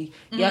Jay-Z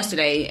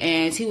yesterday,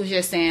 and he was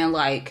just saying,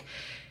 like,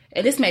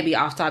 and this may be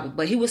off topic,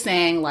 but he was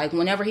saying, like,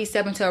 whenever he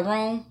steps into a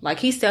room, like,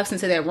 he steps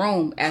into that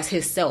room as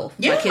himself.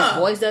 Yeah. Like, his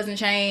voice doesn't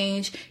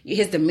change.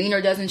 His demeanor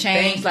doesn't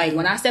change. Like,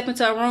 when I step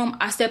into a room,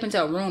 I step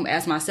into a room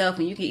as myself,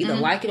 and you can either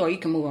like it or you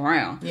can move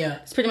around. Yeah.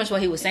 It's pretty much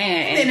what he was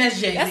saying. And then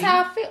that's Jay-Z. That's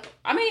how I feel.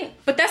 I mean,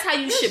 but that's how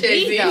you should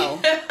be, though.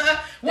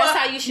 That's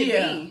how you should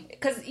be.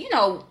 Because, you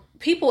know,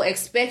 people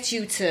expect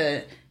you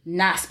to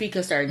not speak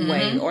a certain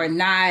way or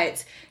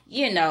not...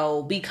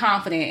 be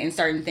confident in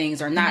certain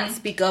things or not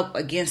speak up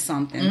against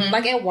something.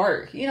 Like at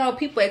work,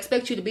 people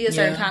expect you to be a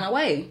certain kind of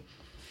way.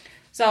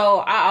 So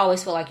I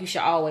always feel like you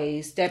should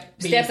always step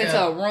into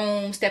a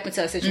room, step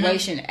into a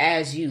situation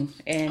as you.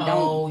 And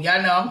y'all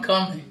know I'm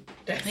coming.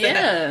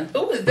 Yeah.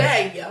 Who is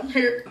that? Yeah, I'm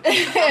here.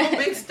 I'm a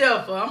big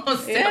stepper. I'm going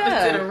to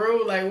step into the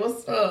room like,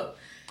 what's up?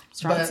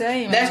 But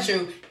you, that's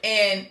true.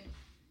 And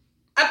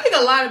I think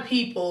a lot of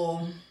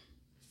people,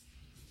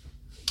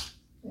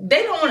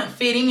 they don't want to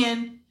fit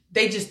in.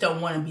 They just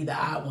don't want to be the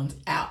odd ones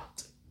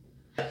out.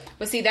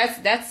 But see,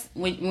 that's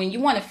when you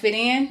want to fit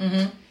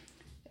in,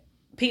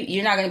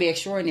 you're not going to be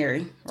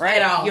extraordinary, right?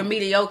 At all. You're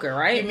mediocre,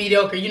 right? You're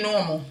mediocre. You're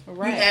normal.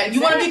 Right.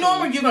 You want to be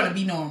normal, you're going to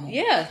be normal.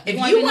 Yeah. If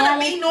you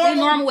want to be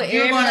normal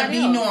you're going to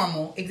be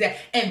normal.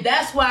 Exactly. And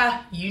that's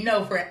why,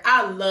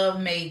 I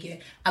love Megan.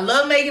 I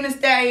love Megan Thee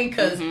Stallion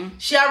because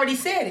she already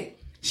said it.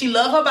 She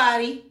love her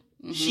body.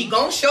 She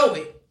going to show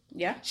it.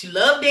 Yeah. She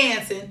loved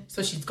dancing,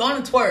 so she's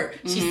going to twerk.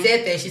 She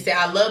said that. She said,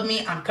 I love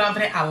me. I'm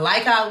confident. I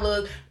like how I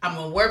look. I'm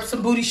going to wear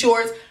some booty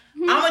shorts.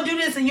 I'm going to do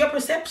this, and your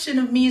perception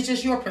of me is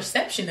just your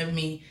perception of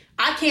me.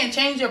 I can't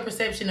change your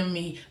perception of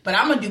me, but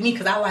I'm going to do me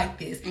because I like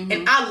this.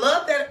 And I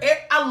love that.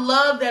 I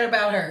love that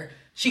about her.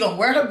 She going to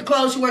wear her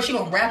clothes she wears. She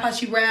going to rap how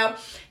she rap.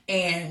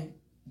 And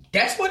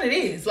that's what it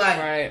is. Like,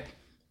 right.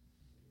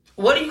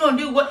 What are you going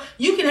to do?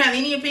 You can have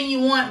any opinion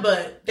you want,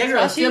 but that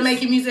girl still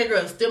making music. That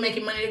girl still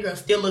making money. That girl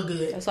still look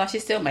good. That's why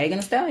she's still Megan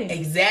Thee Stallion.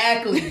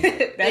 Exactly.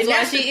 that's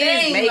why she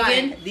is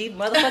Megan the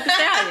motherfucking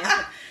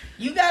Stallion.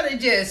 You got to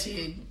just...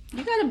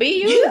 You gotta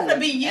be you. You gotta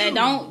be you.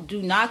 And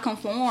do not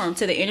conform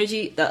to the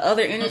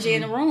other energy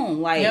in the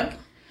room. Like,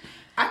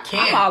 I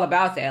can't. I'm all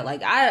about that.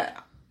 Like,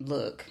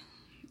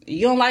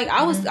 you don't like,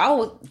 I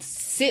would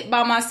sit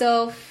by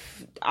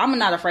myself. I'm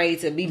not afraid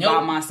to be by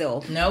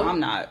myself. No.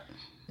 I'm not.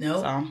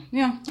 No. So,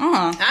 yeah.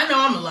 I know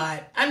I'm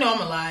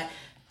a lie.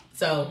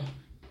 So.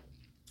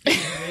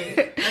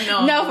 I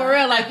know. No, for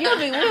real. Like, I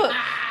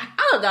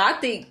don't know. I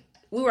think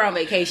we were on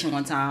vacation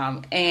one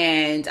time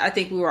and I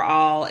think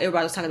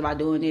everybody was talking about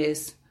doing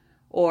this.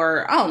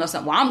 Or, I don't know,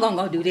 something. Well, I'm going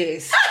to go do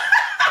this.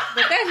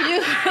 But that's you.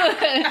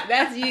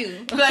 That's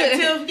you. Like,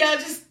 Tiff,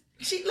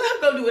 y'all let her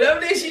go do whatever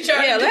it is she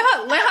trying to do.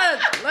 Yeah,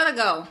 let her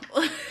go.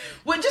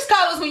 Well, just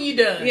call us when you're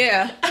done.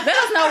 Yeah.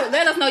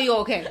 Let us know you're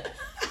okay.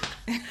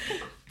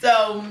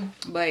 So.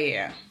 But,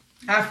 yeah.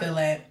 I feel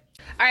that.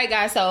 All right,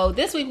 guys. So,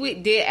 this week we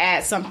did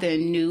add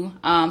something new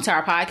to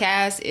our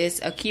podcast.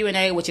 It's a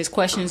Q&A, which is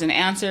questions and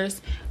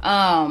answers.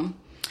 And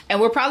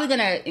we're probably going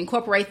to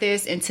incorporate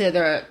this into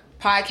the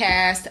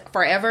podcast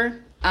forever.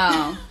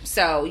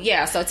 So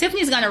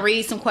Tiffany's gonna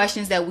read some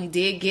questions that we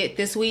did get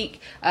this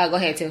week. Go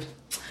ahead, Tiff.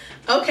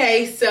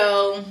 Okay,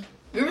 so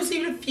we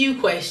received a few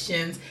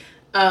questions.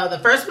 The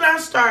first one I'll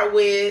start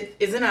with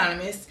is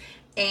anonymous,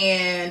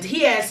 and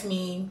he asked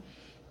me,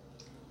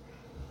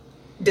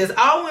 does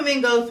all women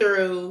go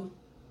through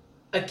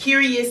a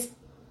curious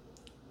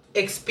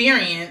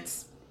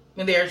experience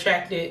when they're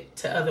attracted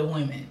to other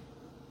women?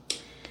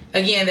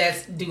 Again,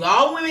 that's, do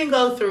all women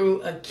go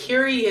through a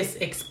curious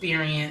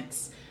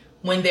experience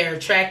when they're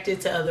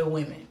attracted to other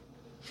women?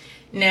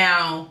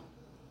 Now,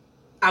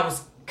 I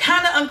was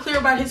kind of unclear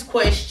about his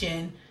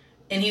question,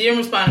 and he didn't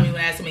respond to me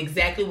when I asked him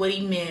exactly what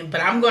he meant,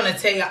 but I'm going to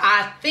tell you,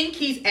 I think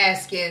he's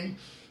asking,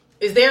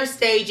 is there a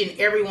stage in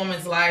every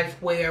woman's life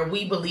where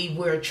we believe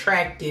we're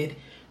attracted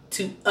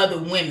to other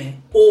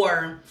women?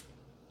 Or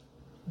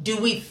do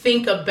we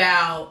think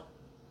about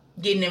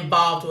getting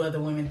involved with other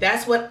women?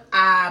 That's what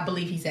I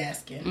believe he's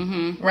asking.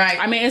 Mm-hmm. Right?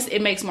 I mean,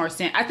 it makes more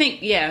sense. I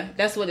think,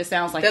 that's what it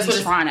sounds like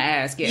he's trying to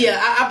ask. Yeah,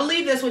 I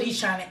believe that's what he's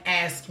trying to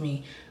ask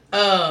me.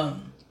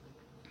 I'm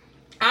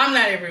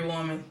not every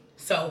woman,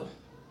 so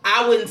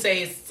I wouldn't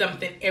say it's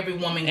something every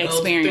woman goes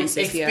through.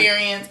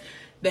 Experience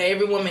that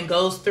every woman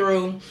goes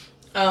through.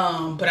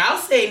 But I'll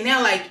say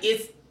now, like,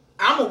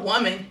 I'm a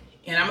woman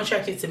and I'm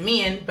attracted to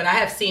men, but I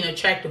have seen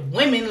attractive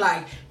women.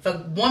 Like, if a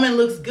woman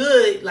looks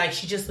good, like,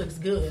 she just looks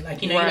good.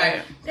 Like, you're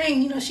like,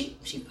 dang, she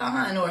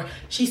fine, or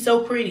she's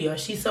so pretty, or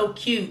she's so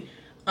cute.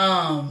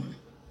 I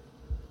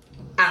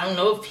don't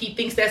know if he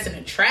thinks that's an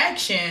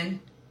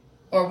attraction,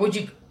 or would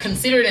you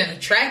consider it an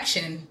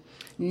attraction?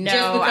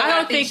 No, I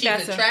don't think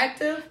that's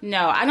attractive.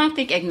 No, I don't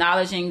think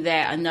acknowledging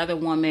that another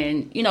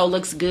woman,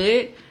 looks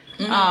good,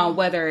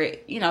 whether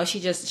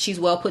she's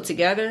well put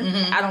together.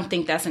 I don't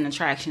think that's an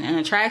attraction. An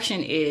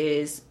attraction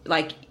is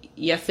like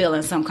you're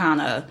feeling some kind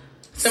of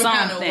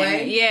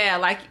way. Yeah,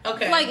 like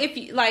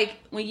if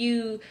when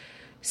you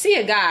see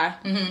a guy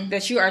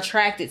that you are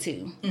attracted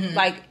to,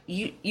 like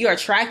you're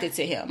attracted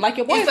to him, like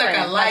your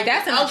boyfriend. Like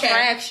that's an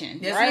attraction.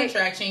 That's right? an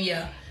attraction.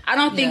 Yeah. I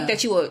don't think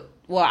that you would.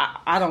 Well,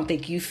 I don't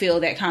think you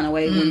feel that kind of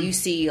way when you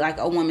see like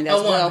a woman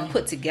that's well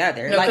put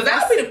together. No, because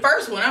I'll be the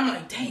first one. I'm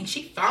like, dang,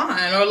 she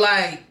fine, or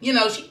like,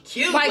 she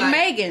cute. Like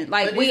Megan,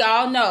 like we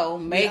all know,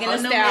 Megan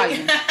Thee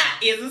Stallion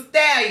is a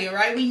stallion,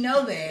 right? We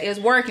know that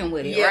is working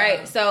with it,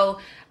 right? So,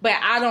 but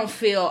I don't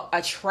feel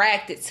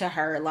attracted to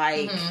her.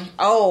 Like,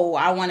 oh,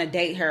 I want to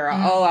date her. Or,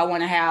 oh, I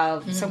want to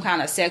have some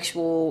kind of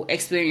sexual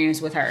experience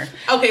with her.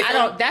 Okay, I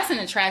don't. That's an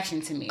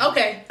attraction to me.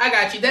 Okay, I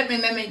got you. That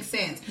makes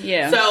sense.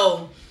 Yeah.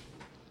 So,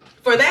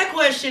 for that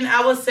question,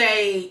 I would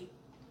say,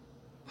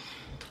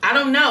 I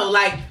don't know.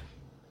 Like,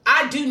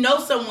 I do know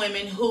some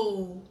women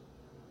who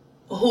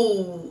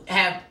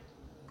have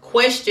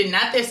questioned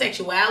not their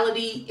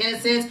sexuality in a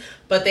sense,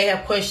 but they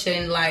have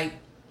questioned like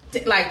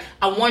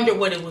I wonder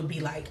what it would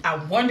be like.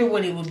 I wonder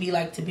what it would be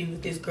like to be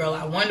with this girl.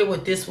 I wonder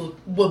what this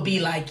would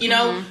be like.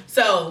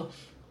 So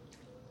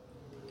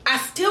I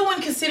still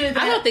wouldn't consider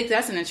that. I don't think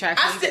that's an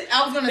attraction.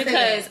 I was going to say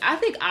that. Because I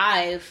think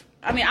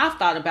I've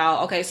thought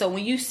about, okay, so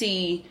when you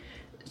see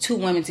two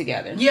women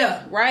together.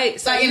 Yeah. Right?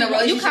 So like in a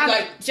relationship,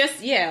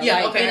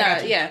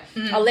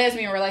 a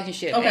lesbian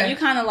relationship. Okay. And you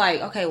kind of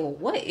like, okay, well,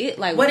 what is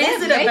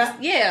it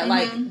about? Yeah,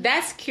 like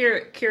that's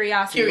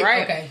curiosity,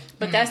 right? Okay.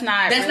 But that's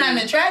not an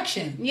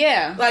attraction.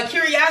 Yeah. Like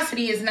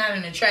curiosity is not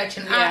an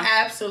attraction. Yeah.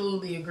 I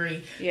absolutely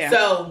agree. Yeah.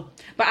 So,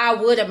 but I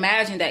would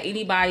imagine that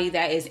anybody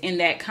that is in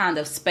that kind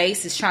of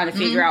space is trying to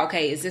figure out,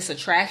 okay, is this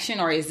attraction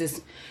or is this,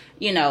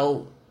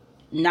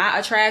 not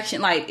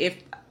attraction? Like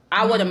if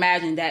I would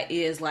imagine that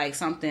is like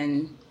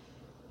something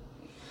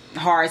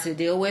hard to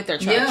deal with or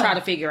try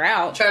to figure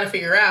out.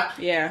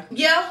 Yeah.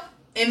 Yeah.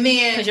 And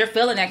then because you're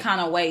feeling that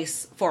kind of way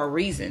for a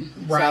reason,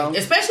 right? So.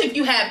 Especially if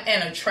you have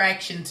an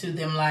attraction to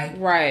them, like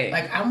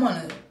like I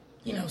want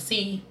to,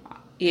 see,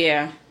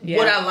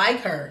 would I like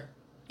her,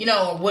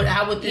 or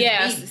how would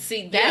this be?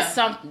 See, that's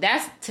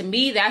to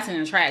me that's an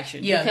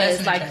attraction,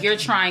 because like you're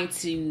trying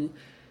to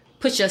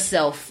put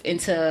yourself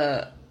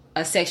into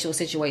a sexual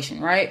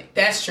situation, right?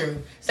 That's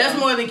true. So, that's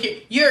more than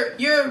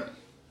you're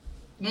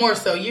more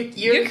so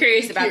you're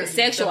curious about the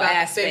sexual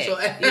aspect.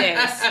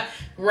 Yes.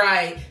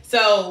 Right.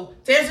 So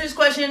to answer this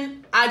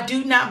question, I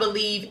do not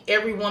believe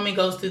every woman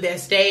goes through that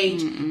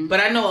stage, but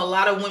I know a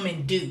lot of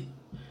women do.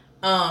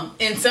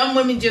 And some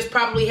women just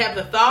probably have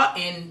the thought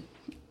and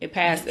it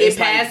passes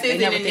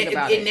and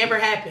it never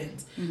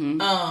happens.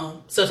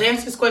 So to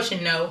answer this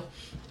question, no,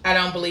 I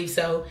don't believe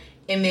so.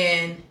 And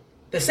then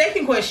the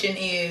second question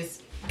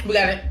is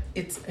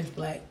it's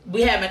black.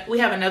 We have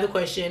another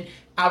question.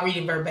 I'll read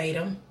it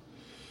verbatim.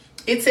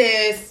 It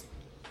says,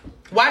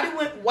 why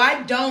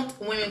don't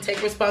women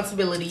take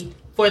responsibility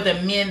for the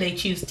men they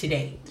choose to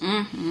date?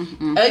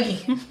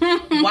 Again,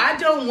 why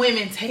don't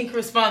women take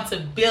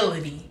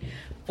responsibility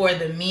for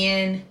the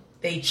men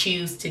they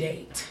choose to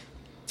date?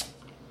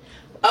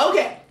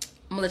 Okay.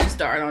 I'm going to let you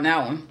start on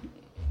that one.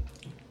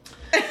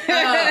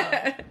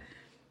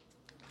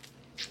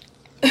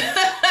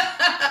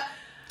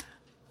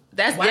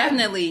 That's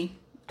definitely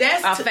a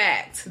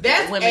fact.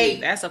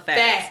 That's a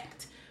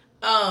fact.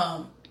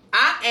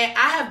 I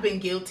have been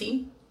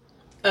guilty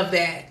of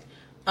that.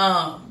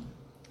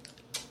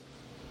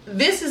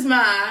 This is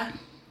my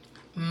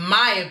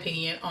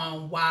opinion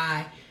on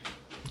why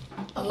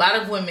a lot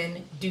of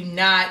women do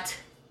not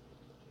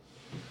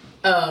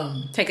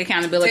take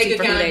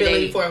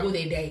accountability for who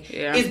they date.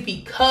 Yeah. It's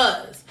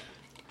because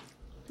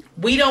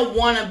we don't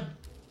want to,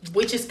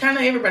 which is kind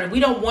of everybody, we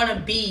don't want to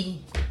be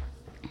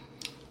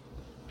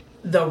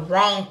the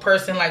wrong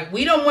person. Like,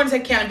 we don't want to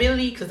take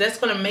accountability because that's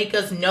going to make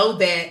us know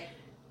that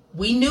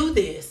we knew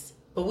this,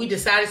 but we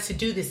decided to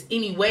do this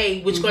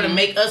anyway, which is going to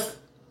make us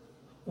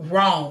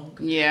wrong.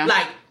 Yeah.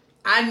 Like,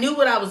 I knew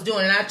what I was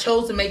doing, and I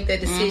chose to make that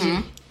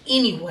decision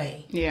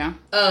anyway. Yeah.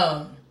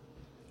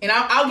 And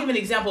I'll give an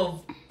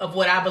example of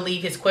what I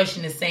believe his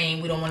question is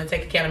saying. We don't want to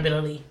take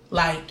accountability.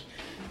 Like,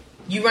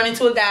 you run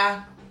into a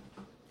guy,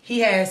 he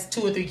has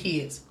 2 or 3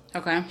 kids.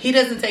 Okay. He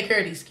doesn't take care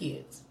of these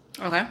kids.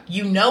 Okay.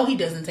 You know he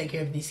doesn't take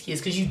care of these kids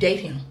because you date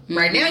him.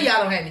 Right now,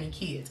 y'all don't have any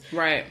kids.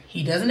 Right.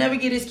 He doesn't ever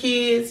get his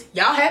kids.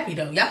 Y'all happy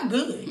though. Y'all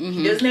good.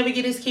 He doesn't ever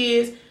get his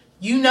kids.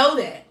 You know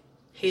that.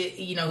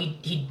 He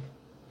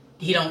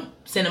don't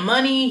send him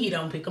money. He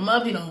don't pick them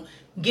up. He don't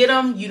get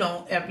them.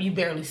 You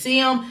barely see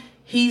him.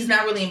 He's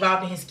not really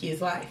involved in his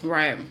kid's life.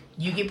 Right.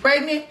 You get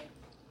pregnant,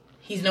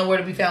 he's nowhere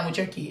to be found with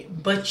your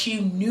kid. But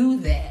you knew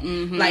that.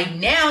 Like,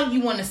 now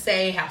you want to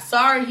say how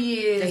sorry he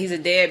is. That he's a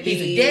deadbeat.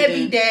 He's a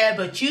deadbeat dad,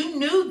 but you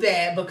knew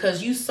that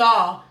because you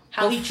saw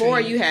how he treated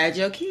before you had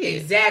your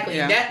kid. Exactly.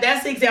 Yeah.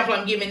 That's the example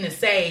I'm giving to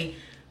say,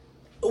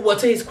 well,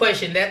 to his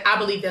question, that I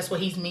believe that's what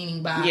he's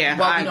meaning by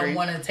why we don't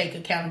want to take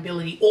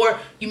accountability. Or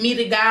you meet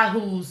a guy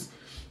who's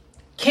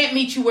can't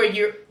meet you where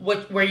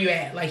you're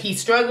at. Like,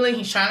 he's struggling,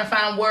 he's trying to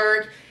find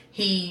work.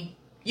 He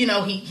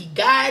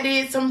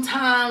guided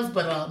sometimes,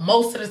 but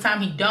most of the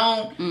time he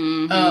don't.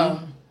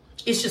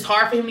 It's just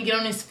hard for him to get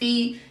on his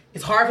feet.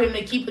 It's hard for him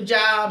to keep a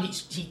job.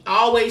 He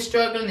always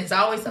struggling. There's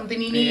always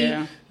something he needs.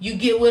 Yeah. You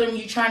get with him,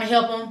 you trying to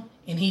help him,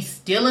 and he's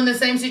still in the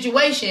same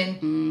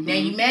situation. Now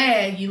you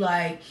mad. You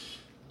like,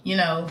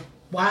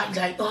 why?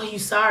 Like, oh, you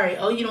sorry.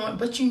 Oh, you don't.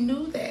 But you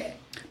knew that.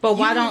 But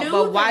why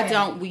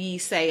don't we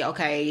say,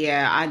 okay,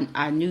 yeah,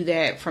 I knew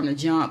that from the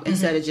jump,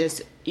 instead of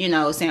just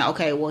saying,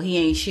 okay, well, he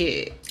ain't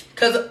shit.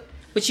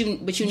 But you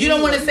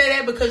don't want to say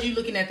that because you're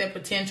looking at that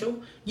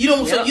potential. You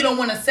don't. So you don't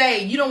want to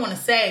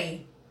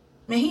say,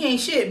 man, he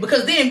ain't shit,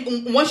 because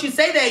then once you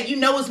say that,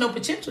 it's no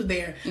potential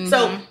there.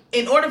 So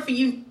in order for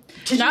you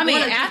to,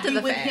 after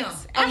the fact,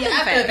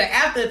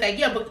 after the fact,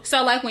 yeah. But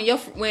so like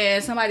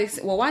when somebody,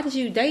 well, why did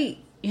you date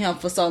him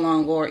for so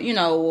long, or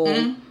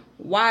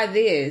why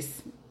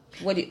this?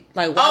 What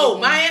like? Why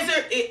my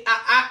answer,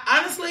 I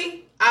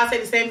honestly, I'll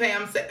say the same thing.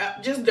 I'm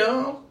just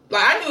dumb.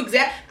 Like, I knew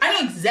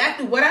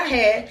exactly what I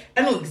had.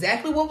 I knew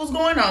exactly what was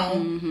going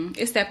on.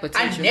 It's that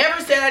potential. I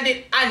never said I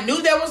did. I knew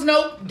there was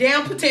no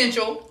damn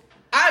potential.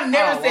 I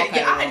never said.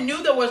 Okay, I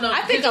knew there was no.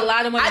 I think a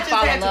lot of women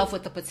fall in love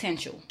with the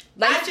potential.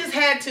 Like, I just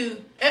had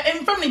to,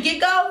 and from the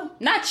get go.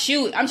 Not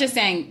you. I'm just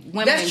saying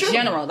women in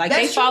general. Like,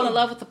 they fall in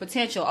love with the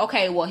potential.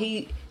 Okay, well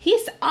he's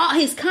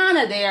kind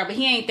of there, but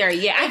he ain't there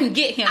yet. I can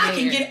get him. I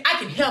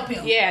can help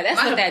him. Yeah,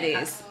 that's what that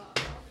is.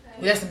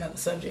 That's another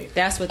subject.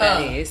 That's what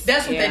that is.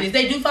 That's what that is.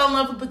 They do fall in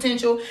love with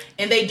potential,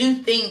 and they do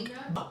think,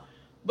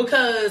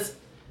 because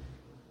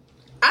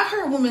I've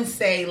heard women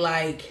say,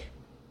 like,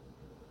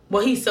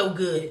 well, he's so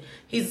good.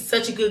 He's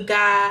such a good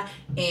guy.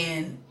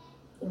 And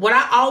what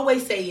I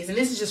always say is, and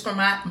this is just from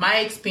my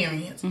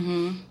experience,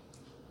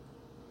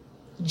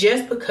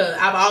 just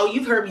because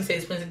you've heard me say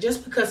this,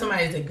 just because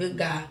somebody's a good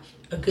guy,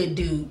 a good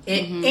dude,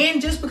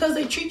 and just because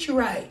they treat you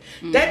right,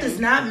 that does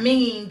not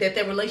mean that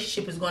their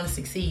relationship is going to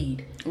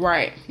succeed.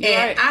 Right.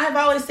 And I have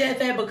always said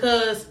that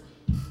because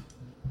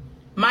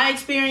I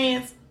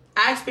experienced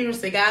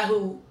a guy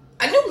who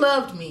I knew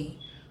loved me,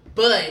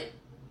 but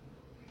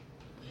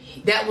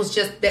that was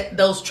just that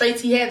those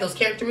traits he had, those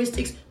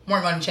characteristics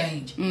weren't going to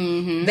change.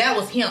 That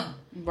was him.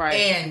 Right.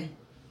 And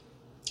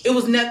it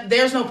was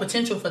there's no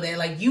potential for that.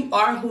 Like, you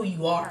are who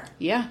you are.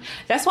 Yeah.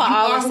 That's why I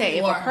always say,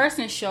 if a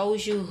person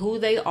shows you who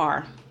they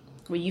are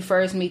when you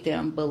first meet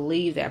them,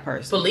 believe that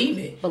person. Believe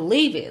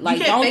it.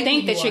 Like, don't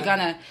think you're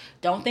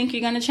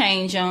gonna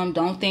change them.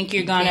 Don't think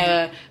you're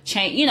gonna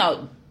change.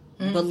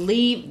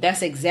 Believe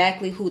that's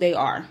exactly who they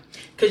are.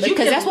 Because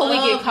that's what we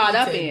get caught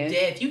up in.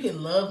 Death. You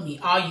can love me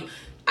all you.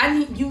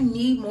 You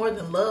need more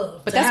than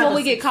love. But that's what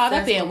we get caught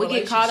up in. We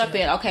get caught up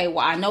in, okay,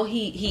 well, I know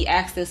he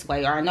acts this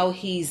way, or I know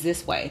he's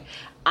this way.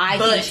 I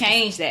can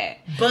change that.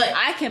 But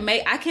I can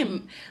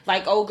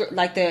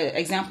like the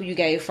example you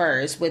gave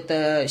first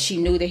with she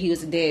knew that he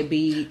was a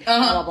deadbeat,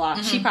 blah blah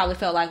blah. She probably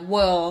felt like,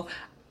 well,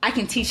 I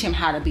can teach him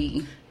how to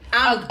be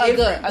a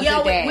good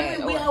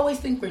dad. We always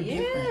think we're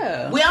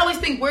different. We always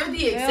think we're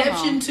the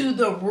exception to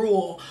the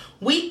rule.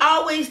 We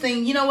always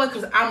think, you know what,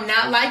 because I'm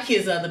not like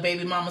his other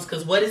baby mamas,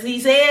 because what has he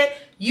said?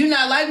 You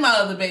not like my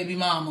other baby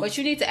mama. But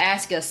you need to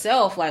ask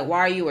yourself, like, why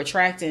are you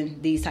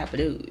attracting these type of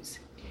dudes?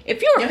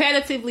 If you're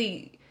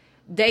repetitively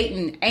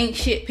dating ain't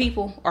shit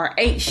people or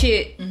ain't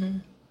shit,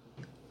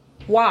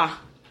 why?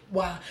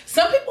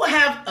 Some people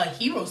have a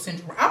hero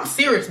syndrome. I'm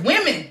serious.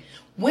 Women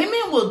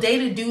will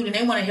date a dude and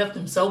they want to help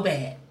them so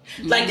bad.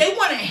 Like, they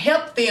want to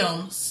help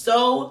them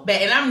so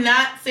bad. And I'm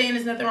not saying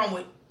there's nothing wrong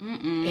with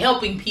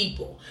helping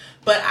people,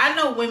 but I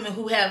know women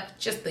who have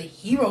just the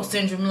hero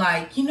syndrome.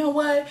 Like, you know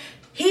what?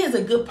 He is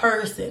a good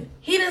person.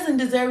 He doesn't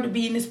deserve to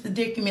be in this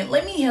predicament.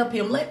 Let me help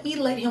him. Let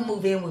him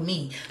move in with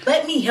me.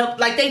 Let me help.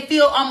 Like, they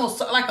feel almost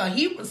like a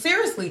hero.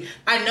 Seriously.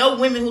 I know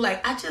women who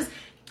like, it's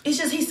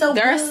just he's so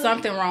good. There's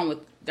something wrong with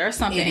there's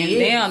something in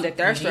them that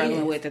they're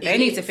struggling with that they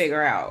need to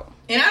figure out.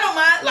 And I don't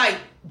mind, like,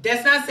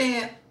 that's not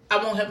saying I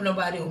won't help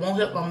nobody or won't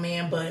help my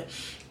man, but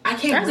I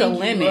can't. There's a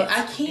limit.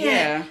 I can't.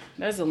 Yeah,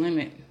 there's a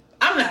limit.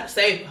 I'm not a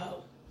saver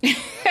hoe.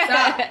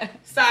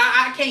 so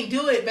I can't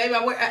do it, baby.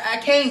 I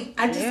can't.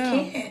 I just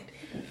can't.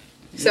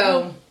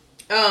 So,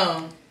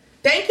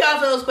 thank y'all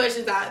for those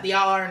questions.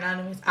 Y'all are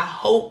anonymous. I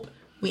hope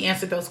we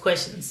answered those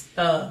questions.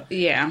 Enough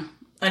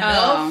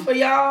for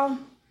y'all.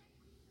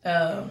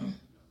 And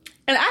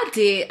I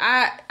did.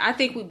 I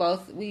think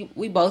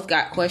we both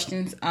got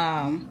questions.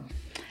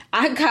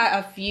 I got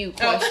a few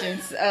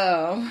questions.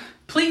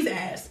 Please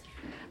ask.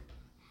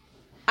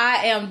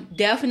 I am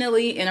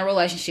definitely in a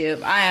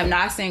relationship. I am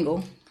not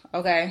single.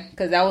 Okay,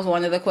 because that was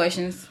one of the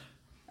questions.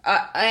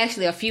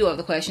 Actually, a few of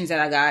the questions that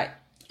I got.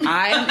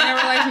 I am in a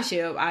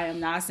relationship. I am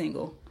not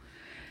single.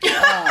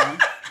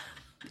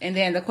 And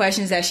then the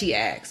questions that she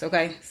asked.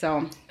 Okay,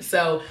 so,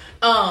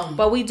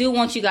 but we do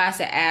want you guys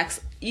to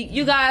ask.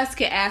 You guys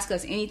can ask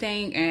us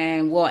anything,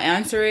 and we'll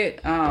answer it.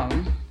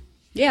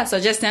 Yeah, so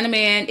just send them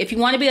in. If you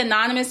want to be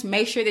anonymous,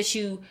 make sure that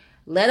you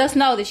let us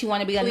know that you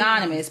want to be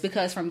anonymous,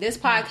 because from this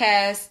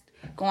podcast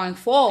going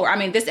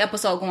forward, this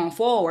episode going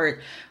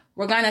forward,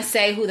 we're going to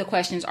say who the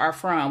questions are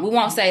from. We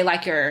won't say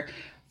like your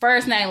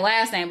first name,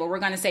 last name, but we're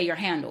going to say your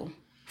handle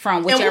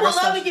from whichever. And we would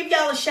love to give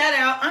y'all a shout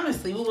out.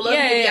 Honestly, we would love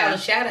to give y'all a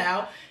shout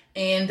out.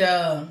 And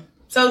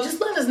so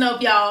just let us know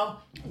if y'all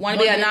want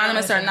to be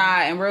anonymous or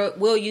not, and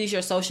we'll use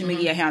your social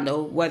media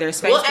handle, whether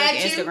it's Facebook,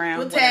 Instagram,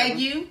 we'll tag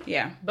you.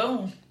 Yeah.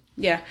 Boom.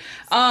 Yeah.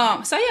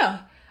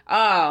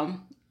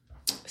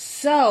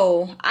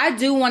 So I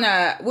do want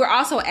to. We're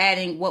also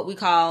adding what we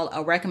call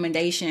a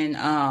recommendation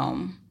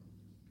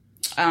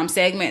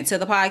segment to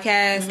the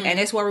podcast, and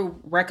it's where we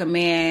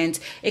recommend.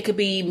 It could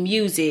be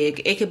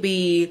music. It could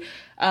be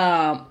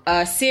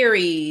a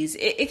series.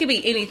 It could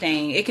be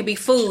anything. It could be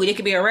food. It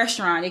could be a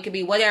restaurant. It could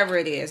be whatever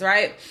it is,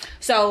 right?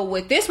 So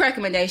with this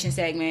recommendation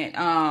segment,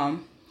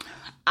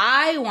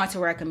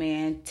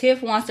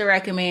 Tiff wants to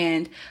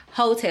recommend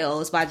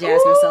Hotels by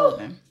Jasmine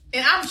Sullivan.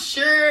 And I'm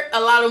sure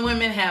a lot of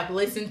women have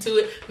listened to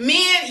it.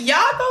 Men,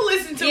 y'all go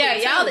listen to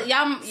it. Yeah,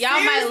 y'all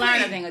might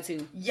learn a thing or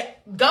two. Yeah,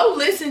 go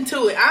listen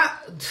to it.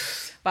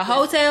 But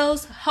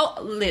Hotels,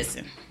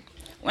 listen.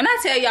 When I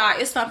tell y'all,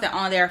 it's something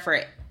on there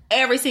for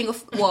every single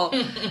female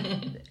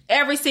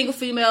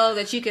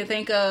that you can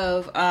think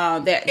of.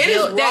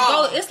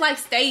 It's like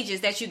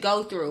stages that you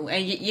go through,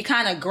 and you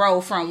kind of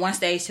grow from one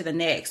stage to the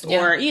next,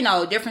 or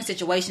different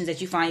situations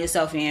that you find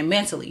yourself in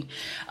mentally.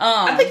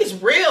 I think it's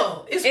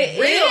real. It's real.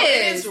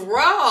 It is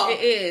raw.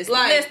 It is.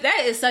 Like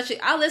that is such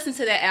a. I listen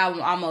to that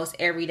album almost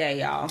every day,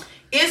 y'all.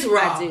 It's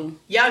raw. I do.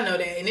 Y'all know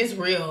that, and it's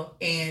real.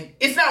 And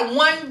it's not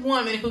one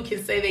woman who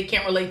can say they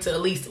can't relate to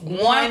at least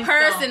one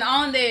person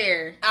song on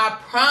there. I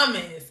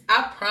promise.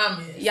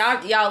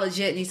 Y'all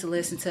legit need to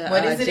listen to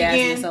what is it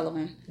Jasmine again?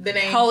 Sullivan. The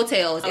name?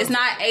 Hotels. It's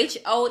not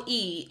HOE.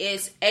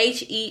 It's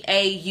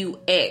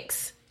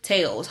HEAUX.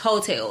 Tales.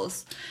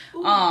 Hotels.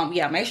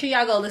 Yeah, make sure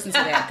y'all go listen to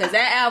that, because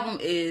that album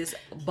is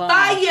bomb.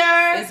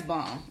 Fire! It's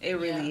bomb. It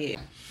really is.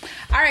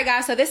 All right,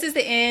 guys. So this is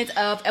the end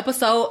of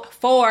episode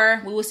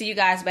 4. We will see you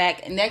guys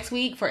back next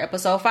week for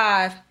episode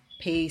 5.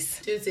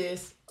 Peace.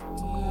 Deuces.